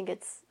least, I think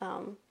it's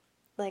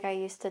like I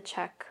used to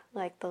check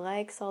like the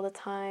likes all the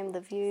time, the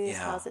views,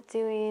 Yeah. how's it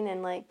doing,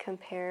 and like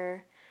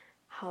compare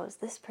how is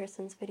this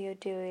person's video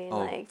doing. Oh,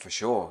 like for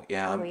sure.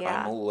 Yeah,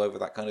 I'm all over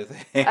that kind of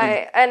thing.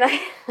 I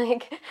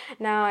like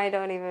now I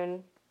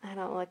don't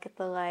look at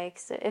the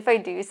likes. If I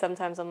do,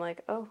 sometimes I'm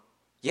like, oh.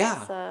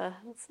 Yeah.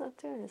 It's not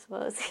doing as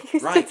well as it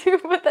used Right. to do,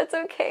 but that's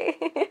okay.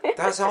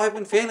 That's how I've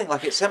been feeling.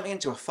 Like, it sent me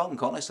into a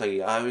funk,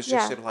 honestly. I was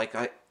just Yeah. sort of like,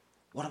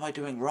 what am I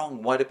doing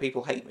wrong? Why do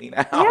people hate me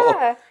now?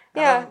 Yeah,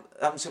 yeah.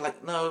 I'm sort of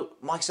like, no,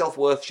 my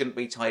self-worth shouldn't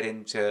be tied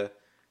into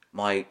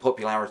my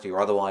popularity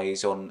or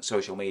otherwise on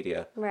social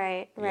media.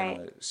 Right, right.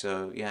 You know?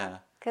 So, yeah.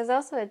 Because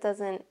also it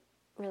doesn't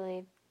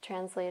really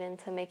translate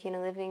into making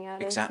a living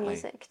out of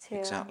music, too.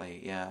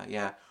 Exactly, yeah,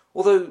 yeah.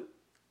 Although,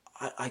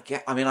 I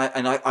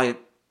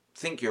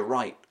think you're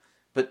right,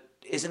 but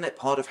isn't it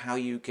part of how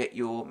you get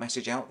your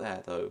message out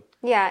there, though?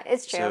 Yeah,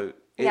 it's true. So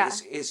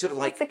it's sort of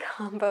like... It's a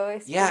combo, I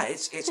suppose. Yeah,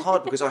 it's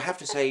hard because I have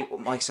to say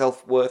my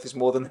self-worth is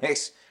more than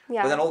this.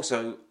 Yeah. But then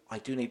also, I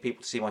do need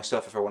people to see my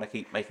stuff if I want to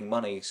keep making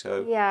money,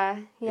 so... Yeah.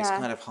 It's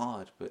kind of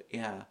hard, but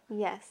yeah.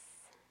 Yes.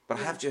 But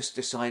I have just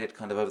decided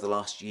kind of over the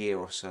last year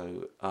or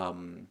so,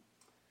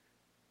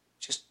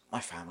 just my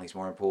family's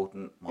more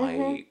important,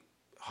 my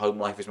home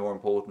life is more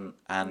important,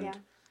 and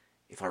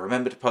if I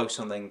remember to post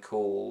something,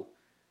 cool.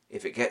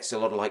 If it gets a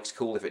lot of likes,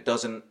 cool. If it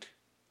doesn't,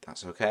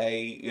 that's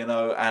okay, you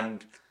know,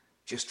 and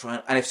just try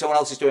and if someone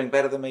else is doing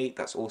better than me,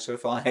 that's also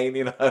fine,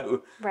 you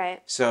know.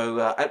 Right.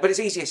 So, but it's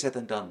easier said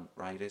than done,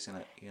 right, isn't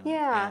it? You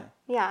know?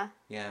 Yeah.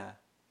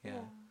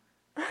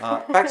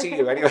 Back to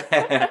you, anyway.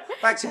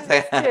 back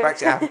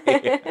to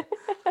Abby.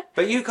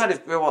 But you kind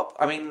of grew up,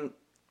 I mean,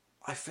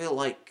 I feel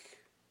like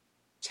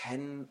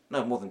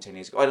more than 10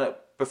 years ago, I don't know,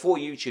 before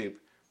YouTube,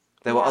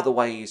 there were other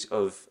ways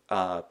of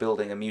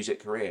building a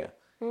music career.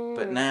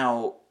 But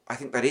now, I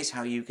think that is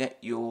how you get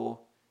your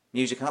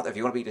music out there. If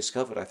you want to be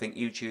discovered, I think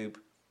YouTube,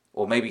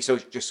 or maybe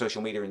just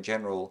social media in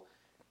general,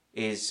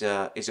 is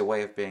a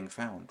way of being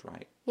found,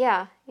 right?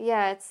 Yeah,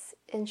 it's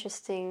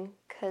interesting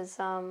because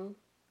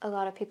a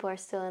lot of people are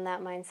still in that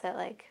mindset,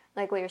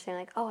 like what you're saying,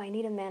 like, oh, I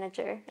need a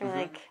manager, or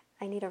like,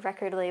 I need a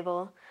record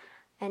label.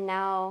 And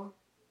now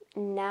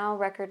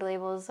record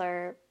labels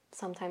are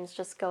sometimes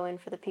just going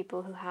for the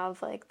people who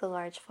have like the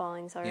large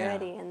followings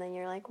already, and then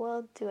you're like,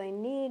 well, do I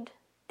need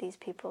these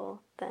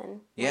people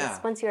then?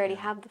 Once you already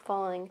have the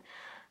following.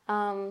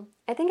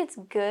 I think it's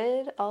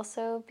good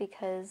also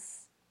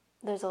because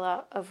there's a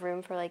lot of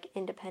room for like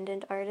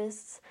independent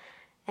artists,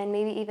 and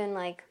maybe even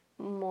like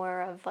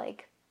more of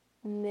like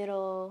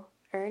middle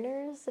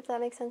earners, if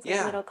that makes sense.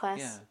 Like middle class.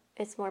 Yeah.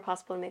 It's more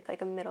possible to make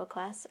like a middle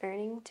class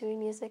earning doing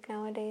music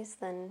nowadays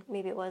than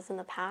maybe it was in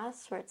the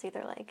past, where it's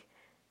either like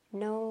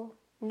no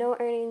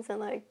earnings and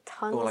like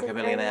tons or like of a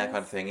millionaire earnings.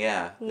 kind of thing.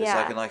 Yeah, it's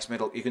like a nice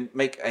middle. You can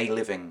make a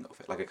living of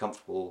it, like a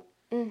comfortable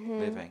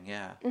living.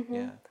 Yeah,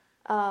 yeah.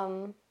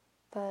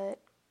 But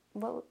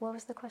what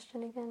was the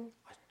question again?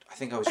 I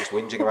think I was just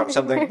whinging about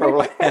something,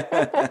 probably.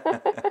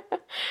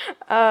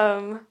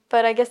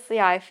 But I guess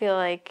I feel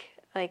like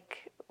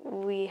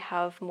we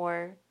have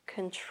more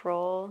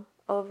control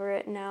over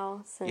it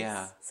now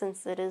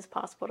since it is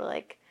possible to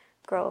like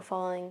grow a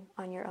following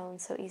on your own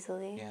so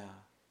easily.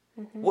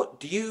 Yeah. What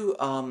do you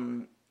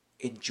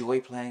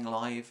enjoy playing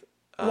live?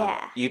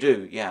 Yeah. You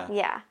do, yeah.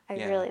 Yeah, I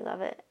really love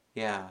it.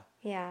 Yeah.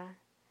 Yeah.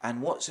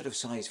 And what sort of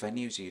size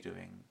venues are you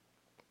doing?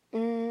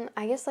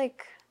 I guess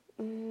like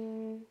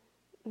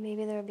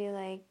maybe there would be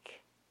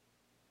like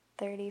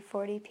 30,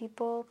 40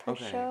 people per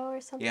show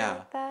or something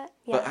like that.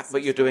 Yeah,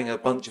 but you're doing a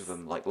bunch of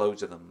them, like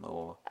loads of them,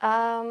 or?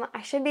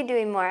 I should be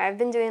doing more. I've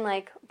been doing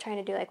trying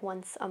to do like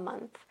once a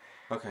month.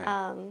 Okay.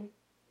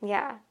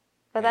 Yeah.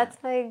 But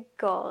that's my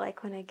goal,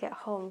 like when I get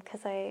home,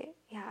 because I'd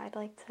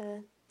like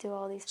to do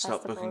all these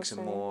festivals. Start booking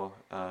some more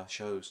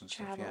shows and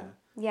travel. Stuff,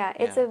 yeah.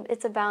 Yeah,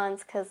 it's a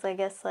balance, because I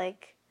guess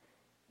like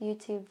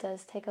YouTube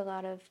does take a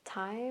lot of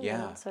time.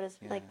 Yeah. And so does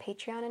like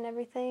Patreon and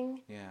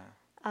everything. Yeah.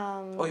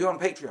 Oh, you're on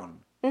Patreon?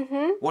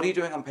 Mm-hmm. What are you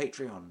doing on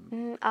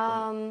Patreon?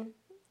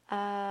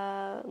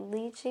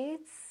 Lead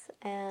sheets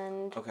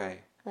and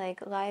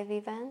like live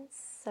events.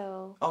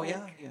 So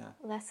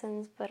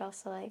lessons, but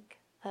also like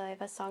I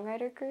have a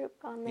songwriter group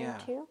on there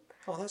too.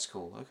 Oh, that's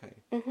cool. Okay.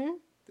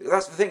 Mm-hmm.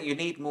 That's the thing. You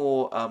need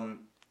more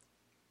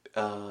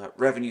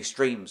revenue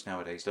streams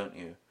nowadays, don't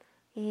you?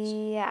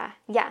 Yeah.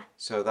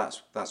 So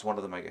that's one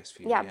of them, I guess,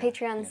 for you. Yeah,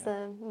 Patreon's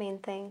the main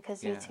thing,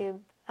 because YouTube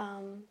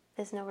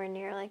is nowhere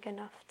near like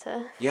enough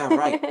to. Yeah.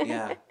 Right.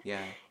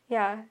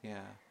 Yeah.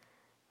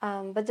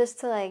 But just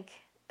to like,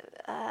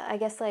 I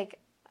guess like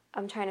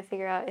I'm trying to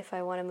figure out if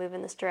I want to move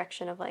in this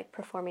direction of like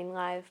performing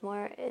live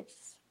more.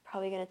 It's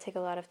probably going to take a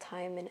lot of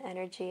time and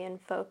energy and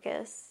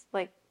focus.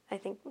 Like I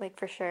think like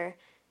for sure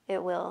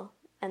it will.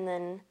 And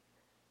then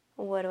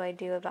what do I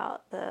do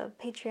about the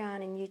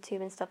Patreon and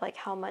YouTube and stuff? Like,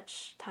 how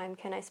much time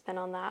can I spend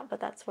on that? But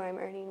that's where I'm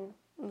earning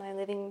my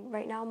living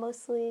right now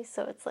mostly.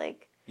 So it's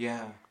like,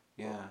 Yeah.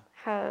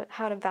 how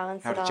to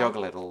balance How it to all.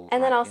 juggle it all.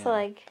 And then right, also, yeah.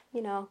 like,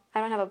 you know,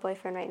 I don't have a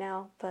boyfriend right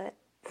now, but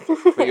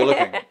But you're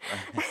looking.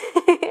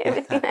 it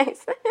would be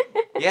nice.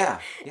 Yeah.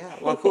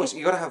 Well, of course,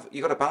 you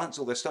gotta balance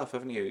all this stuff,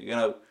 haven't you? You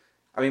know,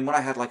 I mean, when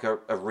I had like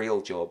a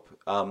real job,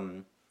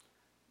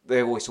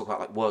 they always talk about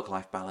like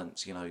work-life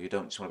balance. You know, you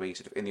don't just want to be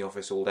sort of in the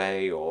office all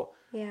day, or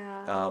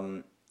Yeah.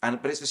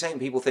 but it's the same.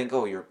 People think,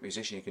 oh, you're a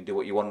musician, you can do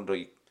what you want, or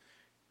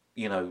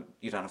you know,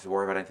 you don't have to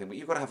worry about anything. But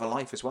you've got to have a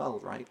life as well,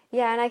 right?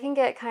 Yeah, and I can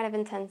get kind of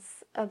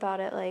intense about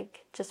it,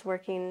 like just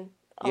working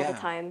all the Yeah,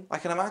 time. I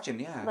can imagine.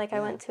 Yeah, Like, I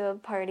went to a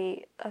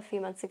party a few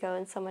months ago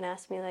and someone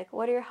asked me, like,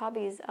 what are your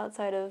hobbies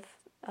outside of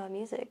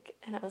music?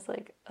 And I was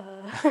like,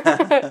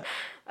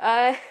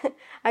 I,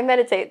 I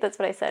meditate, that's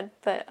what I said.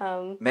 But,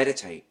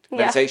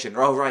 meditation.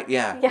 Oh, right.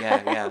 Yeah.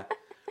 Yeah.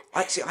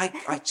 I see.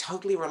 I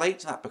totally relate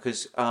to that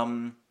because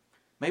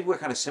maybe we're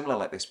kind of similar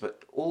like this,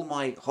 but all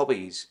my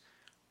hobbies,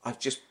 I've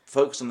just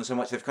focused on them so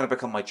much they've kind of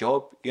become my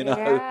job. You know,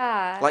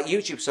 Yeah. like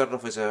YouTube started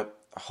off as a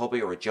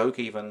hobby or a joke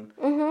even,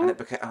 and it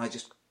became. And I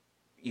just,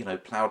 you know,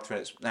 plowed through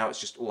it. Now it's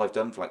just all I've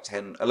done for like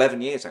 10,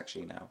 11 years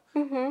actually now.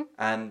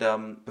 And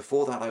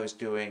before that, I was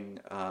doing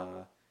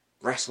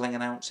wrestling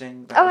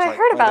announcing. That Oh, was I like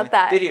heard my about thing.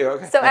 that. Did you?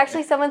 Okay. So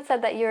actually, someone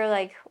said that you're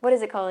like, what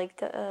is it called? Like,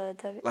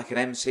 like an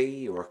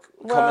MC or a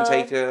Well,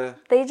 commentator.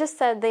 they just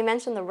said, they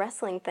mentioned the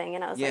wrestling thing,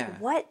 and I was Yeah. like,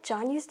 what?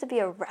 John used to be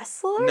a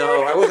wrestler?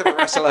 No, I wasn't a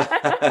wrestler.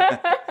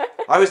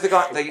 I was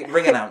the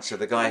ring announcer,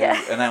 the guy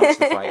who announced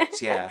the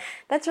fights. Yeah.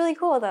 That's really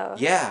cool, though.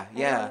 Yeah. I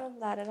didn't know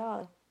that at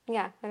all.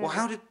 Yeah. I don't Well, know.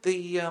 how did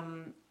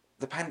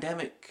the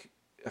pandemic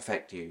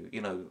affect you?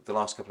 You know, the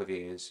last couple of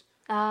years.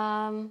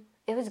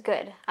 It was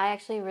good. I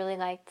actually really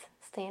liked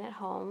staying at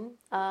home.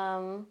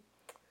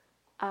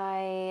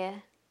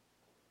 I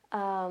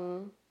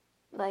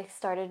like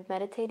started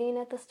meditating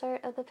at the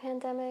start of the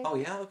pandemic, Oh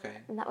yeah. Okay.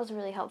 and that was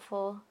really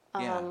helpful.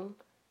 Yeah.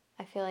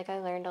 I feel like I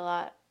learned a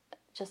lot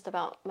just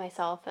about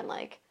myself and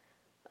like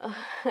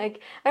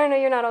like I don't know,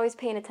 you're not always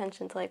paying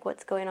attention to like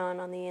what's going on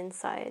the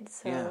inside.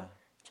 So Yeah.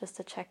 just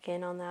to check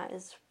in on that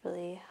is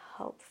really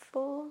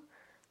helpful.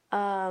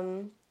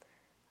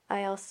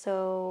 I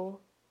also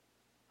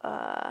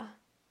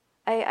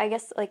I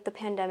guess like the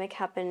pandemic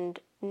happened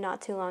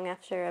not too long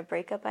after a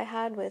breakup I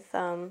had with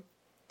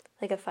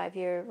like a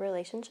 5-year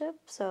relationship.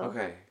 So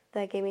Okay.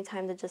 that gave me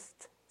time to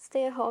just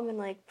stay at home and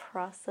like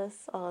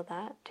process all of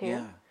that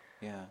too.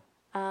 Yeah.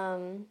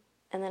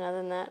 And then other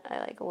than that, I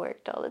like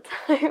worked all the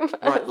time.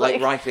 Right,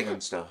 like writing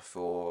and stuff,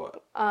 or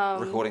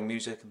recording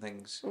music and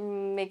things.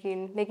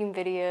 making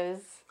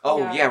videos. Oh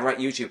yeah, right,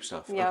 YouTube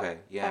stuff. Yep, Okay,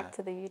 yeah. back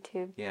to the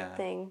YouTube Yeah.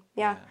 thing.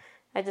 Yeah.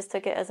 I just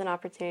took it as an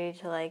opportunity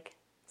to like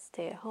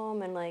stay at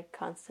home and like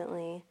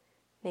constantly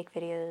make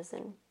videos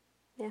and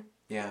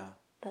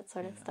that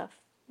sort of stuff.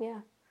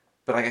 Yeah.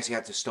 But I guess you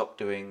had to stop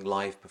doing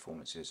live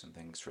performances and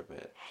things for a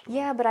bit.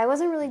 Yeah, but I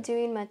wasn't really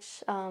doing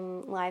much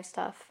live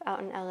stuff out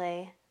in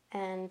LA,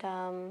 and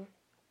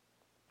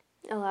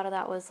a lot of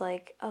that was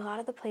like a lot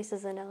of the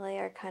places in LA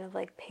are kind of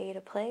like pay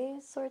to play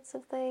sorts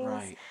of things.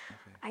 Right.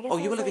 Okay. I guess Oh,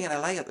 you were was, living like,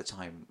 in LA at the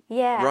time.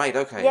 Yeah. Right.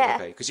 Okay. Yeah.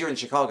 Okay. Because you're in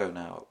Chicago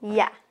now.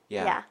 Yeah.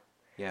 Yeah. Yeah.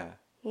 Yeah.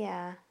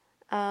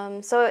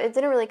 Yeah. So it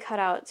didn't really cut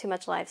out too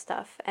much live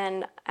stuff.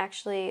 And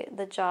actually,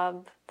 the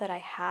job that I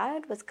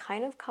had was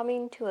kind of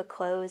coming to a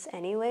close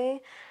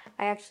anyway.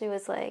 I actually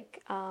was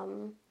like,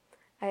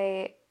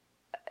 I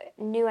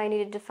knew I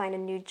needed to find a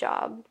new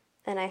job.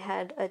 And I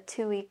had a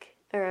 2-week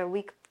or a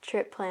week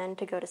trip planned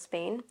to go to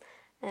Spain.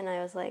 And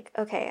I was like,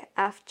 okay,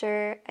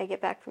 after I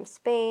get back from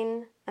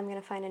Spain, I'm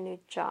going to find a new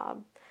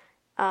job.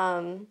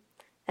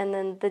 And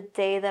then the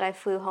day that I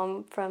flew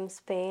home from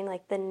Spain,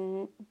 like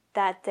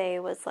that day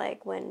was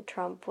like when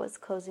Trump was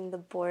closing the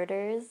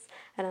borders,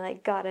 and I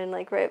like got in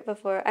like right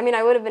before. I mean,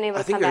 I would have been able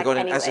to come back I think you would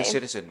have anyway. gone in as a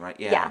citizen, right?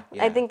 Yeah.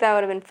 I think that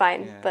would have been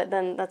fine. Yeah. But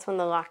then that's when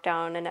the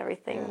lockdown and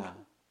everything Yeah.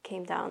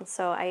 came down.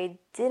 So I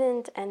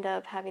didn't end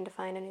up having to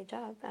find a new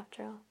job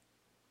after all.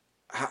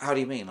 How do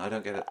you mean? I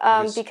don't get it.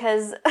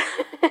 Because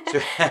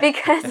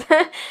because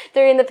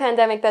during the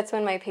pandemic, that's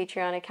when my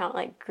Patreon account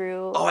like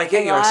grew. Oh, I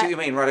get you. I lot. see what you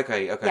mean. Right.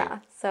 Okay. Yeah.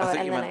 So I thought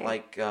and you then meant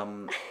like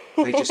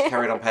they just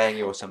carried on paying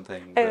you or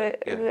something. I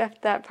But,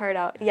 left that part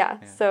out. Yeah.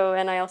 So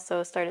and I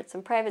also started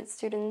some private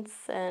students,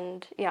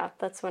 and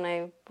that's when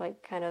I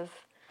like kind of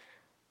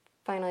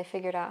finally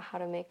figured out how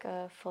to make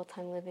a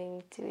full-time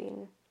living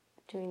doing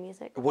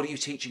music. What are you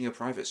teaching your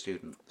private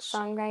students?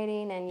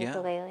 Songwriting and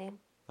ukulele.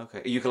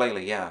 Okay,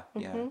 ukulele. Yeah.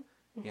 Mm-hmm.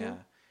 Yeah.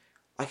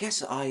 I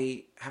guess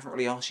I haven't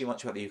really asked you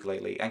much about the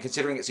ukulele, and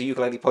considering it's a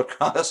ukulele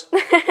podcast,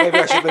 maybe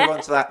I should move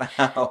on to that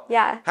now.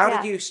 Yeah. How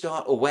did you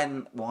start, or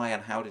when, why,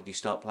 and how did you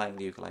start playing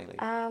the ukulele?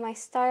 I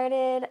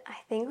started, I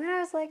think, when I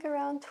was like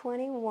around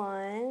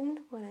 21.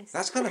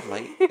 That's kind of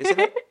late, isn't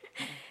it?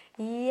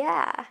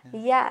 Yeah.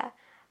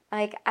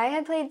 Like I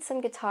had played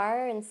some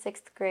guitar in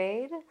 6th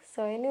grade,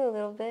 so I knew a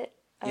little bit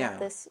of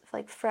this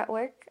like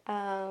fretwork.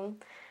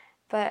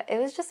 But it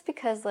was just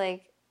because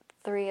like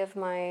 3 of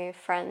my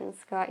friends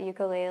got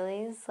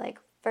ukuleles. Like,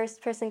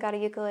 first person got a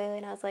ukulele,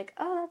 and I was like,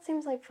 oh, that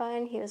seems like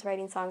fun. He was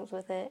writing songs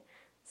with it.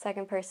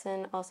 Second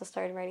person also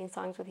started writing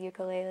songs with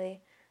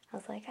ukulele. I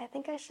was like, I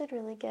think I should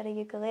really get a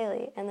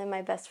ukulele. And then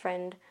my best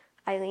friend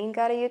Eileen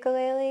got a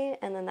ukulele,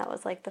 and then that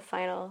was like the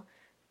final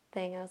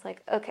thing. I was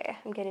like, okay,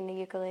 I'm getting a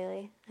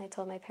ukulele. I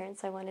told my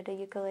parents I wanted a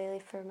ukulele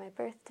for my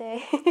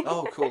birthday.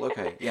 Oh, cool.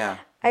 Okay, yeah.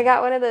 I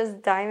got one of those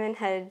diamond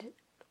head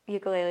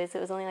ukuleles. It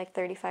was only like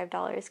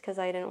 $35 because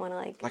I didn't want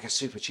to Like a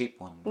super cheap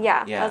one. Right?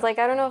 Yeah, Yeah. I was like,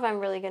 I don't know if I'm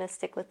really gonna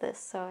stick with this,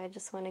 so I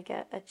just want to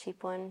get a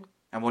cheap one.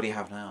 And what do you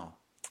have now?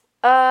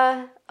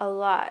 A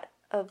lot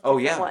of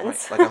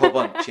ones. Right. Like a whole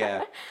bunch.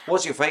 Yeah.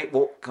 What's your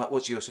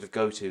What's your sort of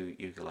go-to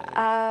ukulele?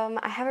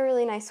 I have a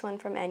really nice one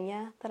from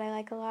Enya that I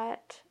like a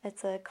lot.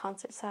 It's a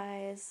concert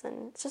size,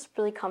 and it's just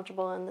really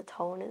comfortable, and the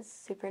tone is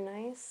super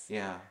nice.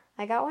 Yeah.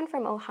 I got one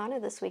from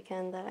Ohana this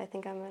weekend that I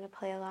think I'm going to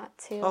play a lot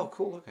too. Oh,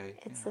 cool. Okay.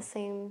 It's the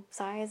same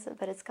size,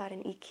 but it's got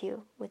an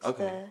EQ, which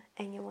the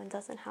Enya one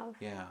doesn't have.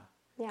 Yeah.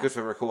 Yeah. Good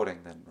for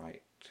recording then,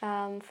 right?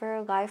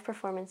 For live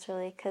performance,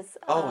 really, because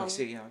I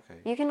see. Yeah. Okay.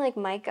 you can like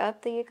mic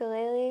up the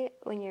ukulele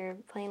when you're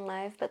playing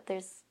live, but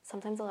there's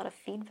sometimes a lot of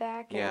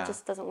feedback, and it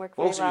just doesn't work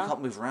very also, well. you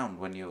can't move around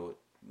when you're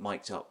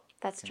mic'd up.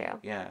 That's true.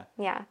 Yeah.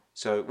 Yeah.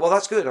 So, well,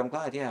 that's good. I'm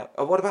glad. Yeah.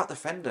 What about the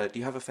Fender? Do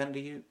you have a Fender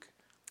uke?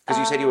 Because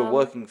you said you were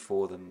working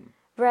for them.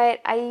 Right.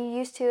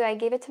 I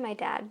gave it to my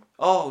dad.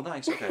 Oh,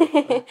 nice.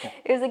 Okay.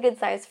 It was a good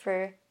size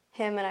for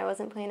him, and I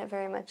wasn't playing it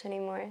very much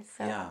anymore.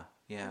 So. Yeah.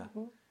 Yeah.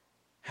 Mm-hmm.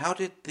 How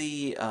did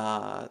the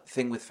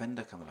thing with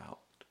Fender come about?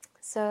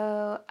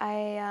 So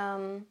I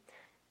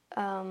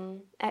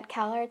at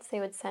CalArts they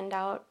would send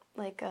out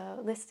like a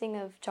listing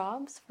of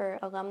jobs for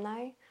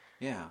alumni.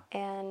 Yeah.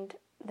 And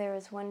there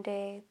was one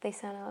day they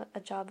sent out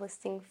a job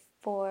listing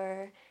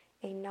for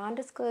a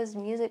non-disclosed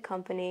music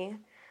company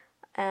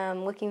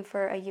looking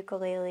for a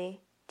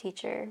ukulele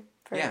teacher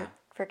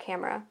for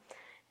camera.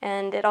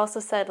 And it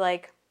also said,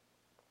 like,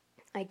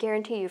 I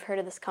guarantee you've heard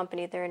of this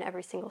company. They're in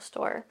every single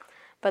store.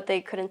 But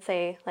they couldn't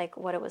say, like,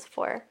 what it was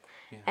for.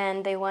 Yeah.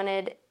 And they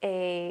wanted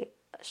a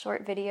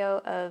short video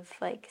of,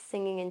 like,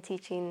 singing and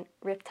teaching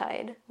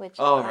Riptide, which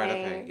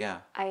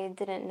I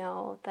didn't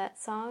know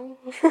that song.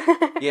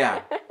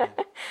 Yeah.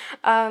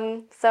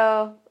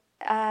 So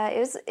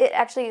it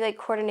actually, like,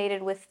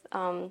 coordinated with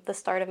the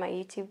start of my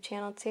YouTube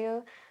channel,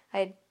 too.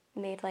 I'd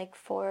made, like,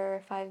 4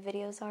 or 5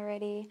 videos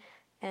already.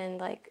 And,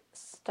 like,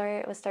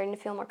 was starting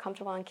to feel more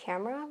comfortable on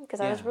camera.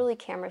 Because I was really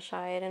camera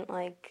shy. I didn't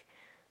like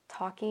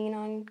talking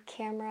on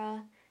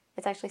camera.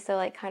 It's actually still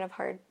like kind of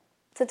hard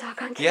to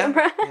talk on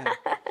camera.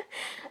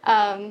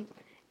 Yeah.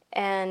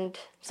 And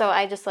so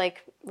I just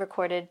like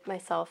recorded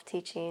myself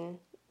teaching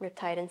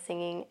Riptide and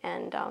singing,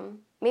 and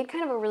made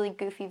kind of a really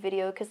goofy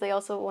video because they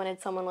also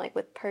wanted someone like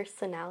with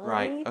personality.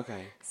 Right.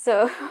 Okay.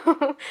 So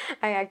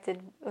I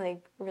acted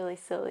like really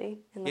silly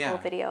in the whole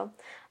video.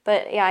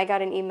 But yeah, I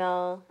got an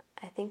email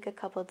I think a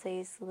couple of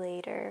days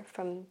later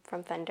from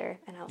Fender,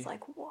 and I was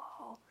like,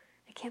 whoa.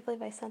 I can't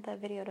believe I sent that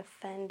video to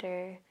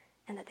Fender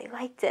and that they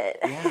liked it.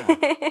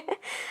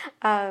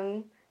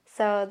 Yeah.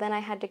 So then I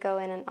had to go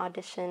in and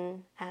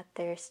audition at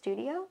their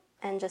studio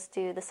and just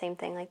do the same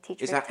thing, like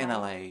teach. Is that in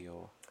LA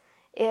or?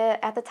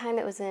 At the time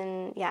it was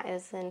in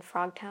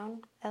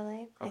Frogtown,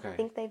 LA. Okay. I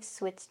think they've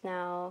switched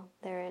now.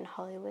 They're in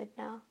Hollywood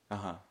now.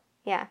 Uh-huh.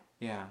 Yeah.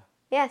 Yeah.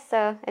 Yeah,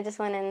 so I just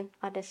went and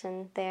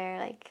auditioned there,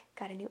 like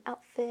got a new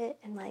outfit,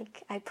 and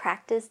like I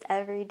practiced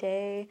every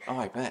day. Oh,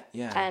 I bet.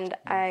 Yeah. And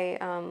I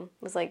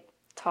was like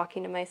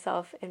talking to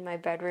myself in my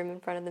bedroom in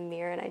front of the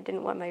mirror, and I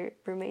didn't want my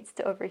roommates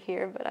to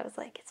overhear, but I was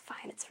like, it's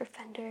fine, it's for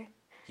Fender.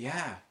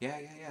 Yeah.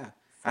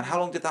 And how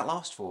long did that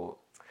last for?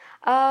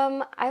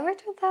 I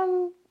worked with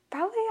them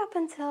probably up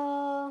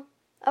until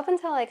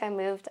like I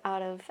moved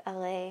out of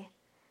LA.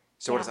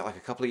 So what is that, like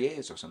a couple of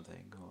years or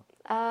something?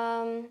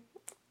 Or?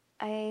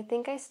 I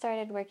think I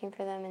started working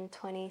for them in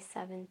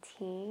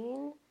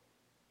 2017,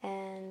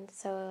 and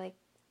so like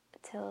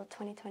till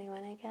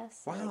 2021, I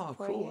guess. Wow, like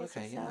 4 cool. years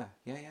Okay, or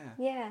so.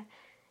 Yeah.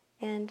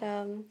 And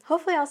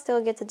hopefully I'll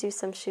still get to do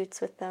some shoots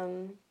with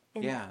them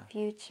in the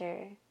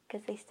future,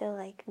 because they still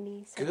like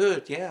me. So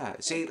good, yeah.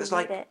 See, that's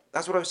what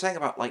I was saying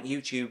about like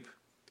YouTube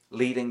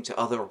leading to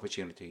other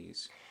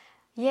opportunities.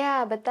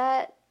 Yeah, but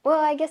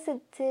I guess it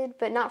did,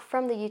 but not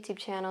from the YouTube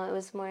channel. It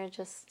was more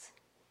just,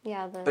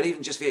 But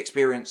even just the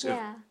experience of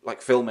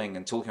like filming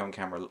and talking on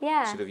camera,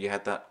 sort of you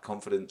had that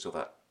confidence or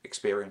that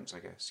experience, I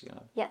guess, you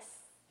know. Yes.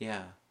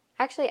 Yeah.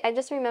 Actually, I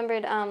just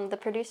remembered the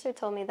producer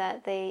told me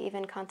that they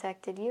even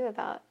contacted you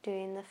about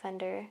doing the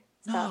Fender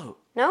stuff.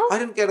 No? I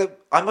didn't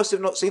I must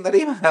have not seen that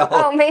email.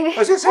 Oh, maybe. I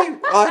was going to say,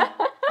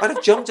 I'd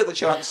have jumped at the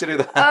chance to do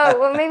that. Oh,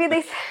 well, maybe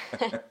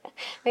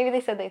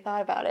they said they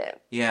thought about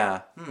it.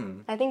 Yeah.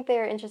 I think they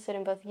were interested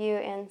in both you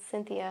and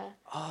Cynthia.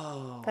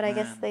 Oh, but I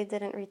guess they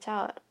didn't reach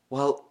out.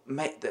 Well,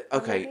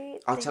 okay,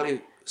 I'll tell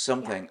you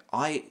something.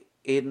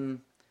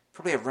 In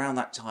probably around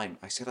that time,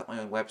 I set up my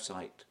own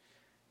website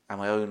and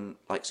my own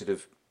like sort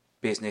of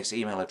business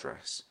email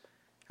address.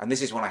 And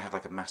this is when I had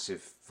like a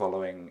massive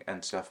following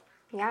and stuff.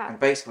 Yeah. And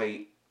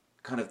basically,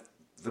 kind of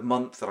the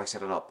month that I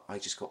set it up, I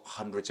just got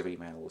hundreds of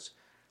emails,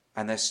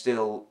 and there's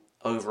still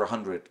over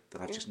 100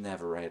 that I've just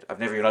never read. I've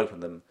never even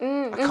opened them.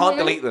 I can't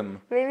delete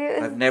them. Maybe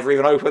it was, I've never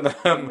even opened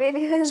them.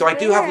 maybe it was So I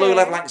do have there.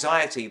 low-level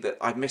anxiety that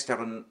I've missed out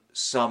on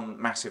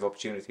some massive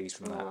opportunities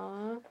from that.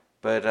 Aww.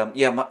 But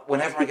yeah,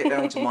 whenever I get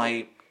down to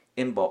my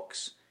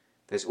inbox,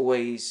 there's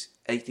always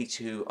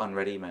 82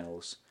 unread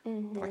emails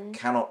that I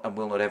cannot and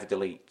will not ever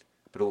delete,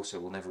 but also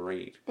will never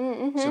read.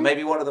 So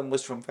maybe one of them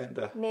was from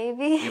Fender.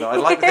 Maybe. You know, I'd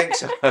like to think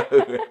so.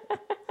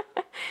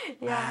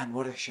 Yeah. Man,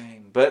 what a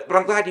shame. But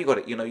I'm glad you got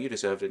it. You know, you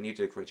deserved it and you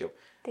did a great job.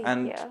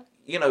 Thank you.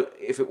 You know,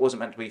 if it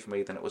wasn't meant to be for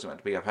me, then it wasn't meant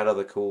to be. I've had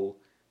other cool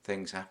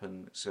things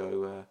happen.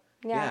 So,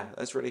 yeah,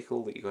 that's really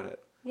cool that you got it.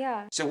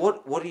 Yeah. So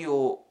what are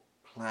your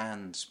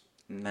plans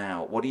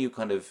now? What are you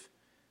kind of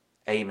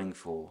aiming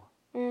for?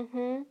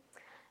 When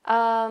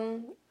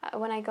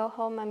I go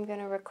home, I'm going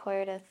to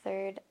record a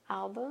third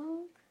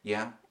album.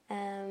 Yeah?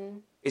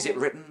 Is it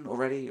written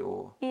already,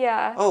 or?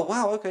 Yeah. Oh,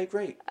 wow, okay,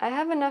 great. I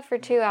have enough for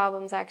 2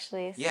 albums,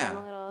 actually. So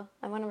Yeah.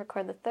 I want to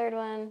record the third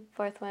one,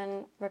 fourth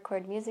one,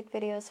 record music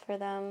videos for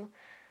them.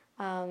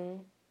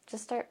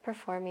 Just start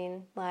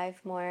performing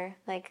live more.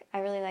 Like,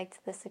 I really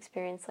liked this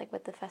experience, like,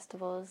 with the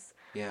festivals.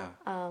 Yeah.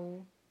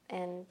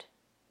 And,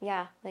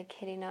 yeah, like,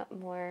 hitting up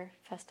more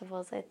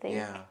festivals, I think.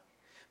 Yeah.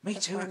 Me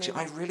too,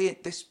 actually.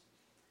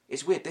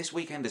 It's weird. This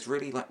weekend has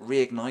really, like,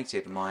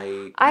 reignited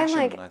my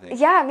passion, I think.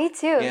 Yeah, me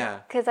too.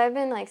 Yeah. Because I've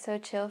been, like, so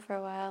chill for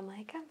a while. I'm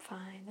like, I'm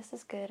fine. This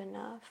is good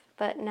enough.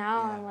 But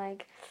now Yeah. I'm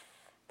like,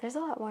 there's a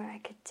lot more I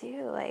could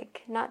do.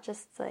 Like, not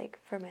just, like,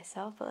 for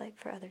myself, but, like,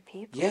 for other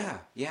people. Yeah.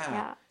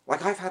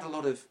 Like, I've had a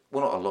lot of,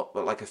 well, not a lot,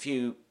 but, like, a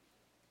few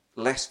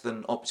less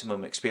than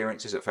optimum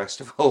experiences at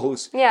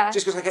festivals. Yeah.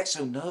 Just because I get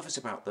so nervous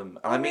about them.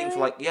 And I mean,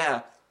 really?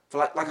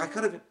 for I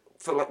kind of,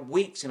 for, like,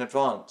 weeks in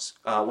advance,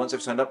 once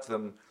I've signed up to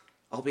them,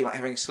 I'll be like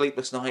having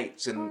sleepless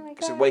nights and my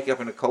sort of gosh. waking up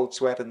in a cold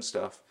sweat and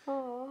stuff.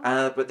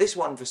 Aw. But this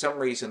one, for some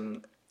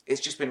reason,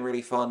 it's just been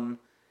really fun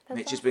and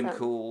That's it's just been awesome.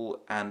 cool.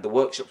 And the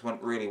workshops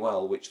went really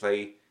well, which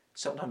they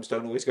sometimes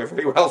don't always go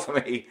very well for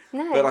me.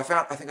 Nice. But I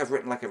think I've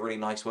written like a really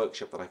nice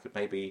workshop that I could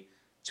maybe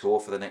tour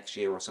for the next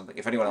year or something,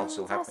 if anyone else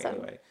will have That's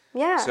awesome. me anyway.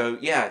 Yeah.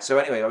 So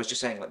anyway, I was just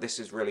saying, like, this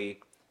has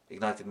really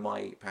ignited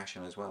my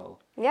passion as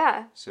well.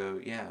 Yeah. So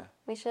yeah.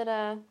 We should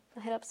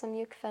hit up some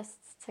uke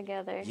fests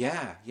together.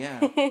 Yeah.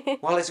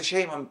 Well, it's a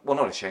shame.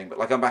 Not a shame, but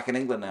like I'm back in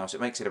England now, so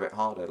it makes it a bit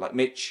harder. Like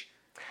Mitch,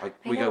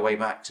 we go way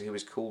back, so he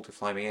was cool to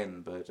fly me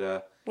in, but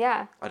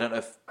Yeah. I don't know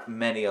if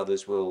many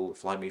others will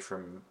fly me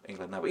from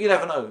England now. But you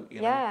never know.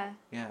 You know?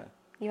 Yeah.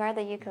 You are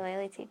the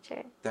ukulele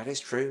teacher. That is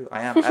true.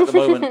 I am at the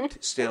moment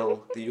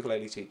still the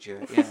ukulele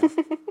teacher. Yeah.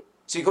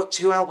 So you've got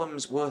 2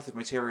 albums worth of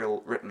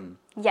material written.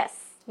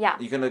 Yes. Yeah.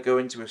 You're gonna go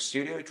into a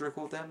studio to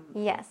record them?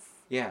 Yes.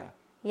 Yeah.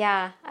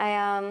 Yeah.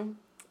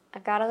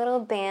 I've got a little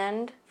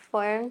band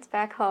formed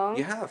back home.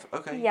 You have?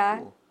 Okay. Yeah.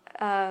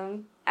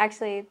 Cool.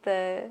 Actually,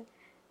 the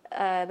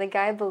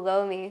guy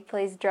below me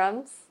plays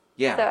drums.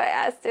 Yeah. So I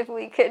asked if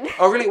we could.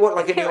 Oh, really? What,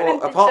 like in he wanted your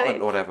to apartment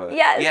join. or whatever?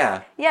 Yes.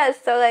 Yeah. Yes.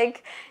 So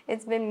like,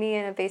 it's been me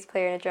and a bass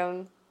player and a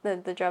drum.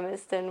 The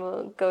drummist, and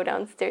we'll go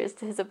downstairs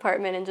to his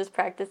apartment and just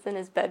practice in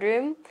his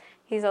bedroom.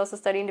 He's also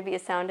studying to be a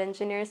sound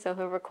engineer, so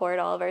he'll record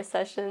all of our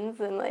sessions,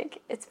 and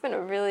like, it's been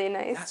a really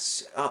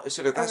nice That's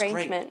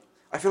arrangement. great.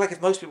 I feel like if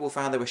most people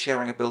found they were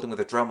sharing a building with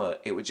a drummer,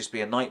 it would just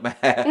be a nightmare.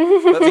 But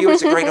for you,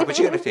 it's a great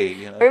opportunity.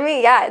 You know? For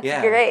me, yeah,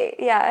 it's great.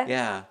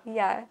 Yeah.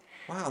 Yeah.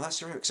 Wow, that's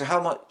terrific. So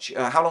how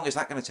long is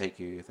that going to take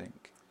you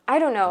think? I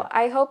don't know.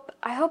 I hope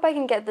I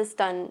can get this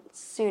done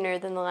sooner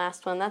than the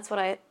last one. That's what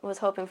I was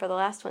hoping for the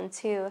last one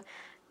too,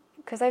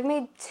 because I've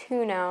made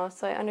 2 now,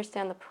 so I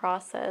understand the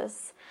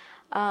process.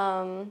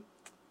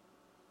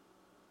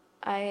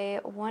 I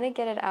want to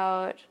get it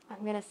out.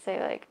 I'm gonna say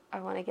like I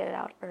want to get it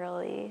out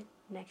early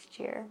next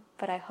year,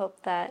 but I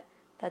hope that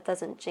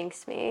doesn't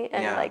jinx me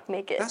and like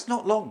make it. That's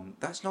not long.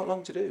 That's not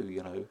long to do.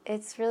 You know.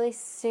 It's really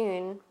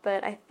soon,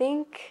 but I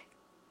think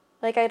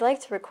like I'd like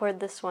to record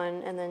this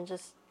one and then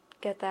just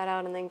get that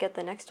out and then get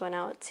the next one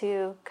out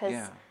too,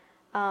 because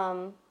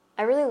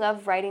I really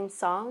love writing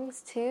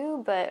songs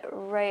too, but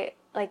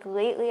like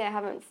lately I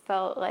haven't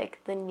felt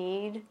like the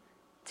need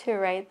to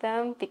write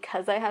them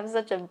because I have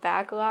such a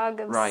backlog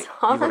of songs.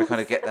 You've got to kind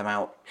of get them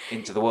out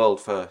into the world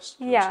first.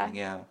 Yeah.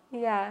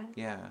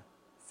 Yeah.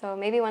 So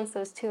maybe once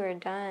those 2 are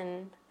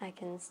done, I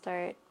can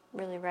start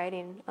really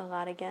writing a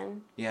lot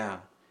again. Yeah.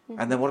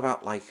 And then what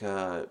about like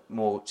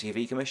more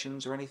TV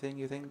commissions or anything,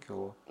 you think?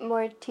 Or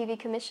more TV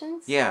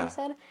commissions? Yeah. You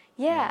said?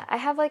 Yeah, I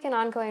have like an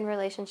ongoing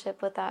relationship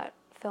with that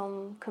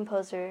film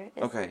composer.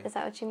 Is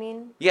that what you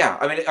mean? Yeah,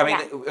 I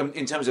mean,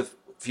 in terms of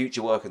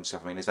future work and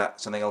stuff, I mean, is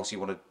that something else you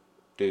want to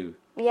do?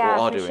 Yeah, or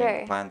are for doing,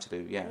 sure. Plan to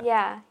do?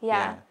 Yeah.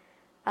 Yeah.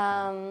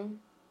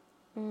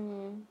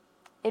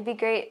 It'd be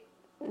great.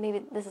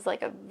 Maybe this is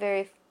like a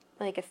very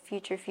like a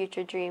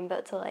future dream,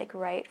 but to like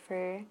write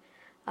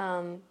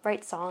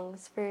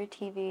songs for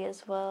TV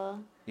as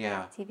well.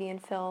 Yeah. TV and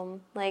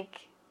film,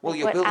 like Well,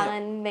 you're what building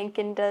Alan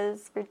Menken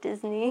does for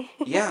Disney.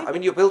 Yeah, I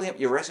mean, you're building up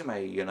your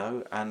resume, you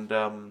know, and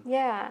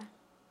Yeah.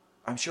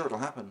 I'm sure it'll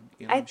happen.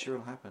 I'm sure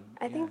it'll happen.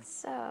 I think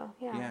so.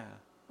 Yeah. Yeah.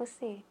 We'll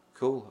see.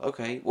 Cool.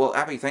 Okay. Well,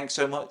 Abby, thanks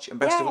so much, and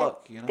best of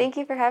luck. Thank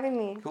you for having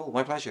me. Cool.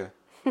 My pleasure.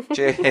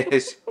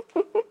 Cheers.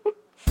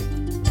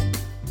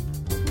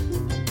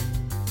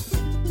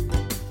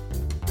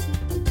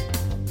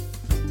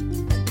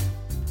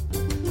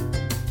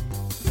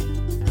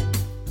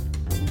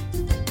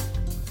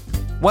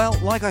 Well,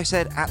 like I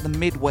said at the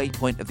midway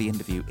point of the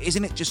interview,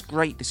 isn't it just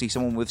great to see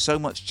someone with so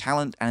much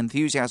talent and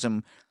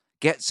enthusiasm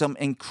get some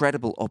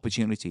incredible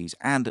opportunities,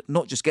 and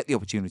not just get the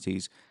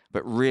opportunities,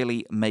 but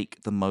really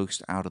make the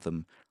most out of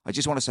them? I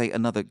just want to say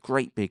another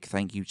great big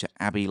thank you to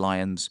Abby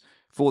Lyons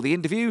for the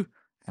interview,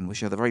 and wish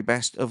her the very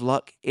best of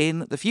luck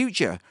in the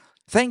future.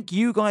 Thank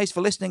you guys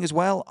for listening as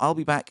well. I'll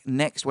be back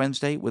next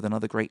Wednesday with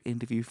another great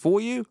interview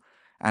for you.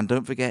 And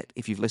don't forget,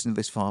 if you've listened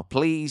this far,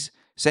 please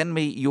send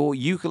me your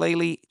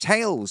ukulele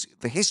tales,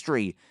 the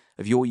history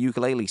of your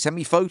ukulele. Send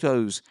me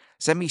photos,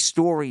 send me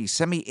stories,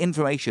 send me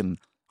information.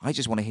 I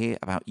just want to hear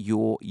about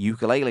your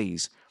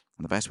ukuleles.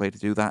 And the best way to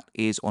do that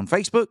is on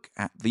Facebook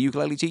at The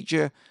Ukulele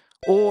Teacher,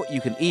 or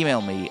you can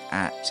email me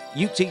at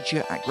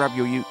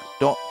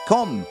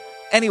uketeacher@grabyouruke.com.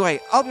 Anyway,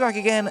 I'll be back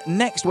again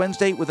next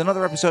Wednesday with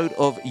another episode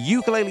of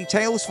Ukulele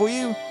Tales for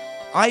you.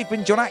 I've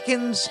been John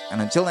Atkins,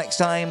 and until next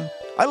time,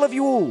 I love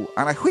you all,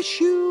 and I wish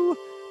you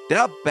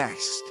the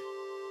best.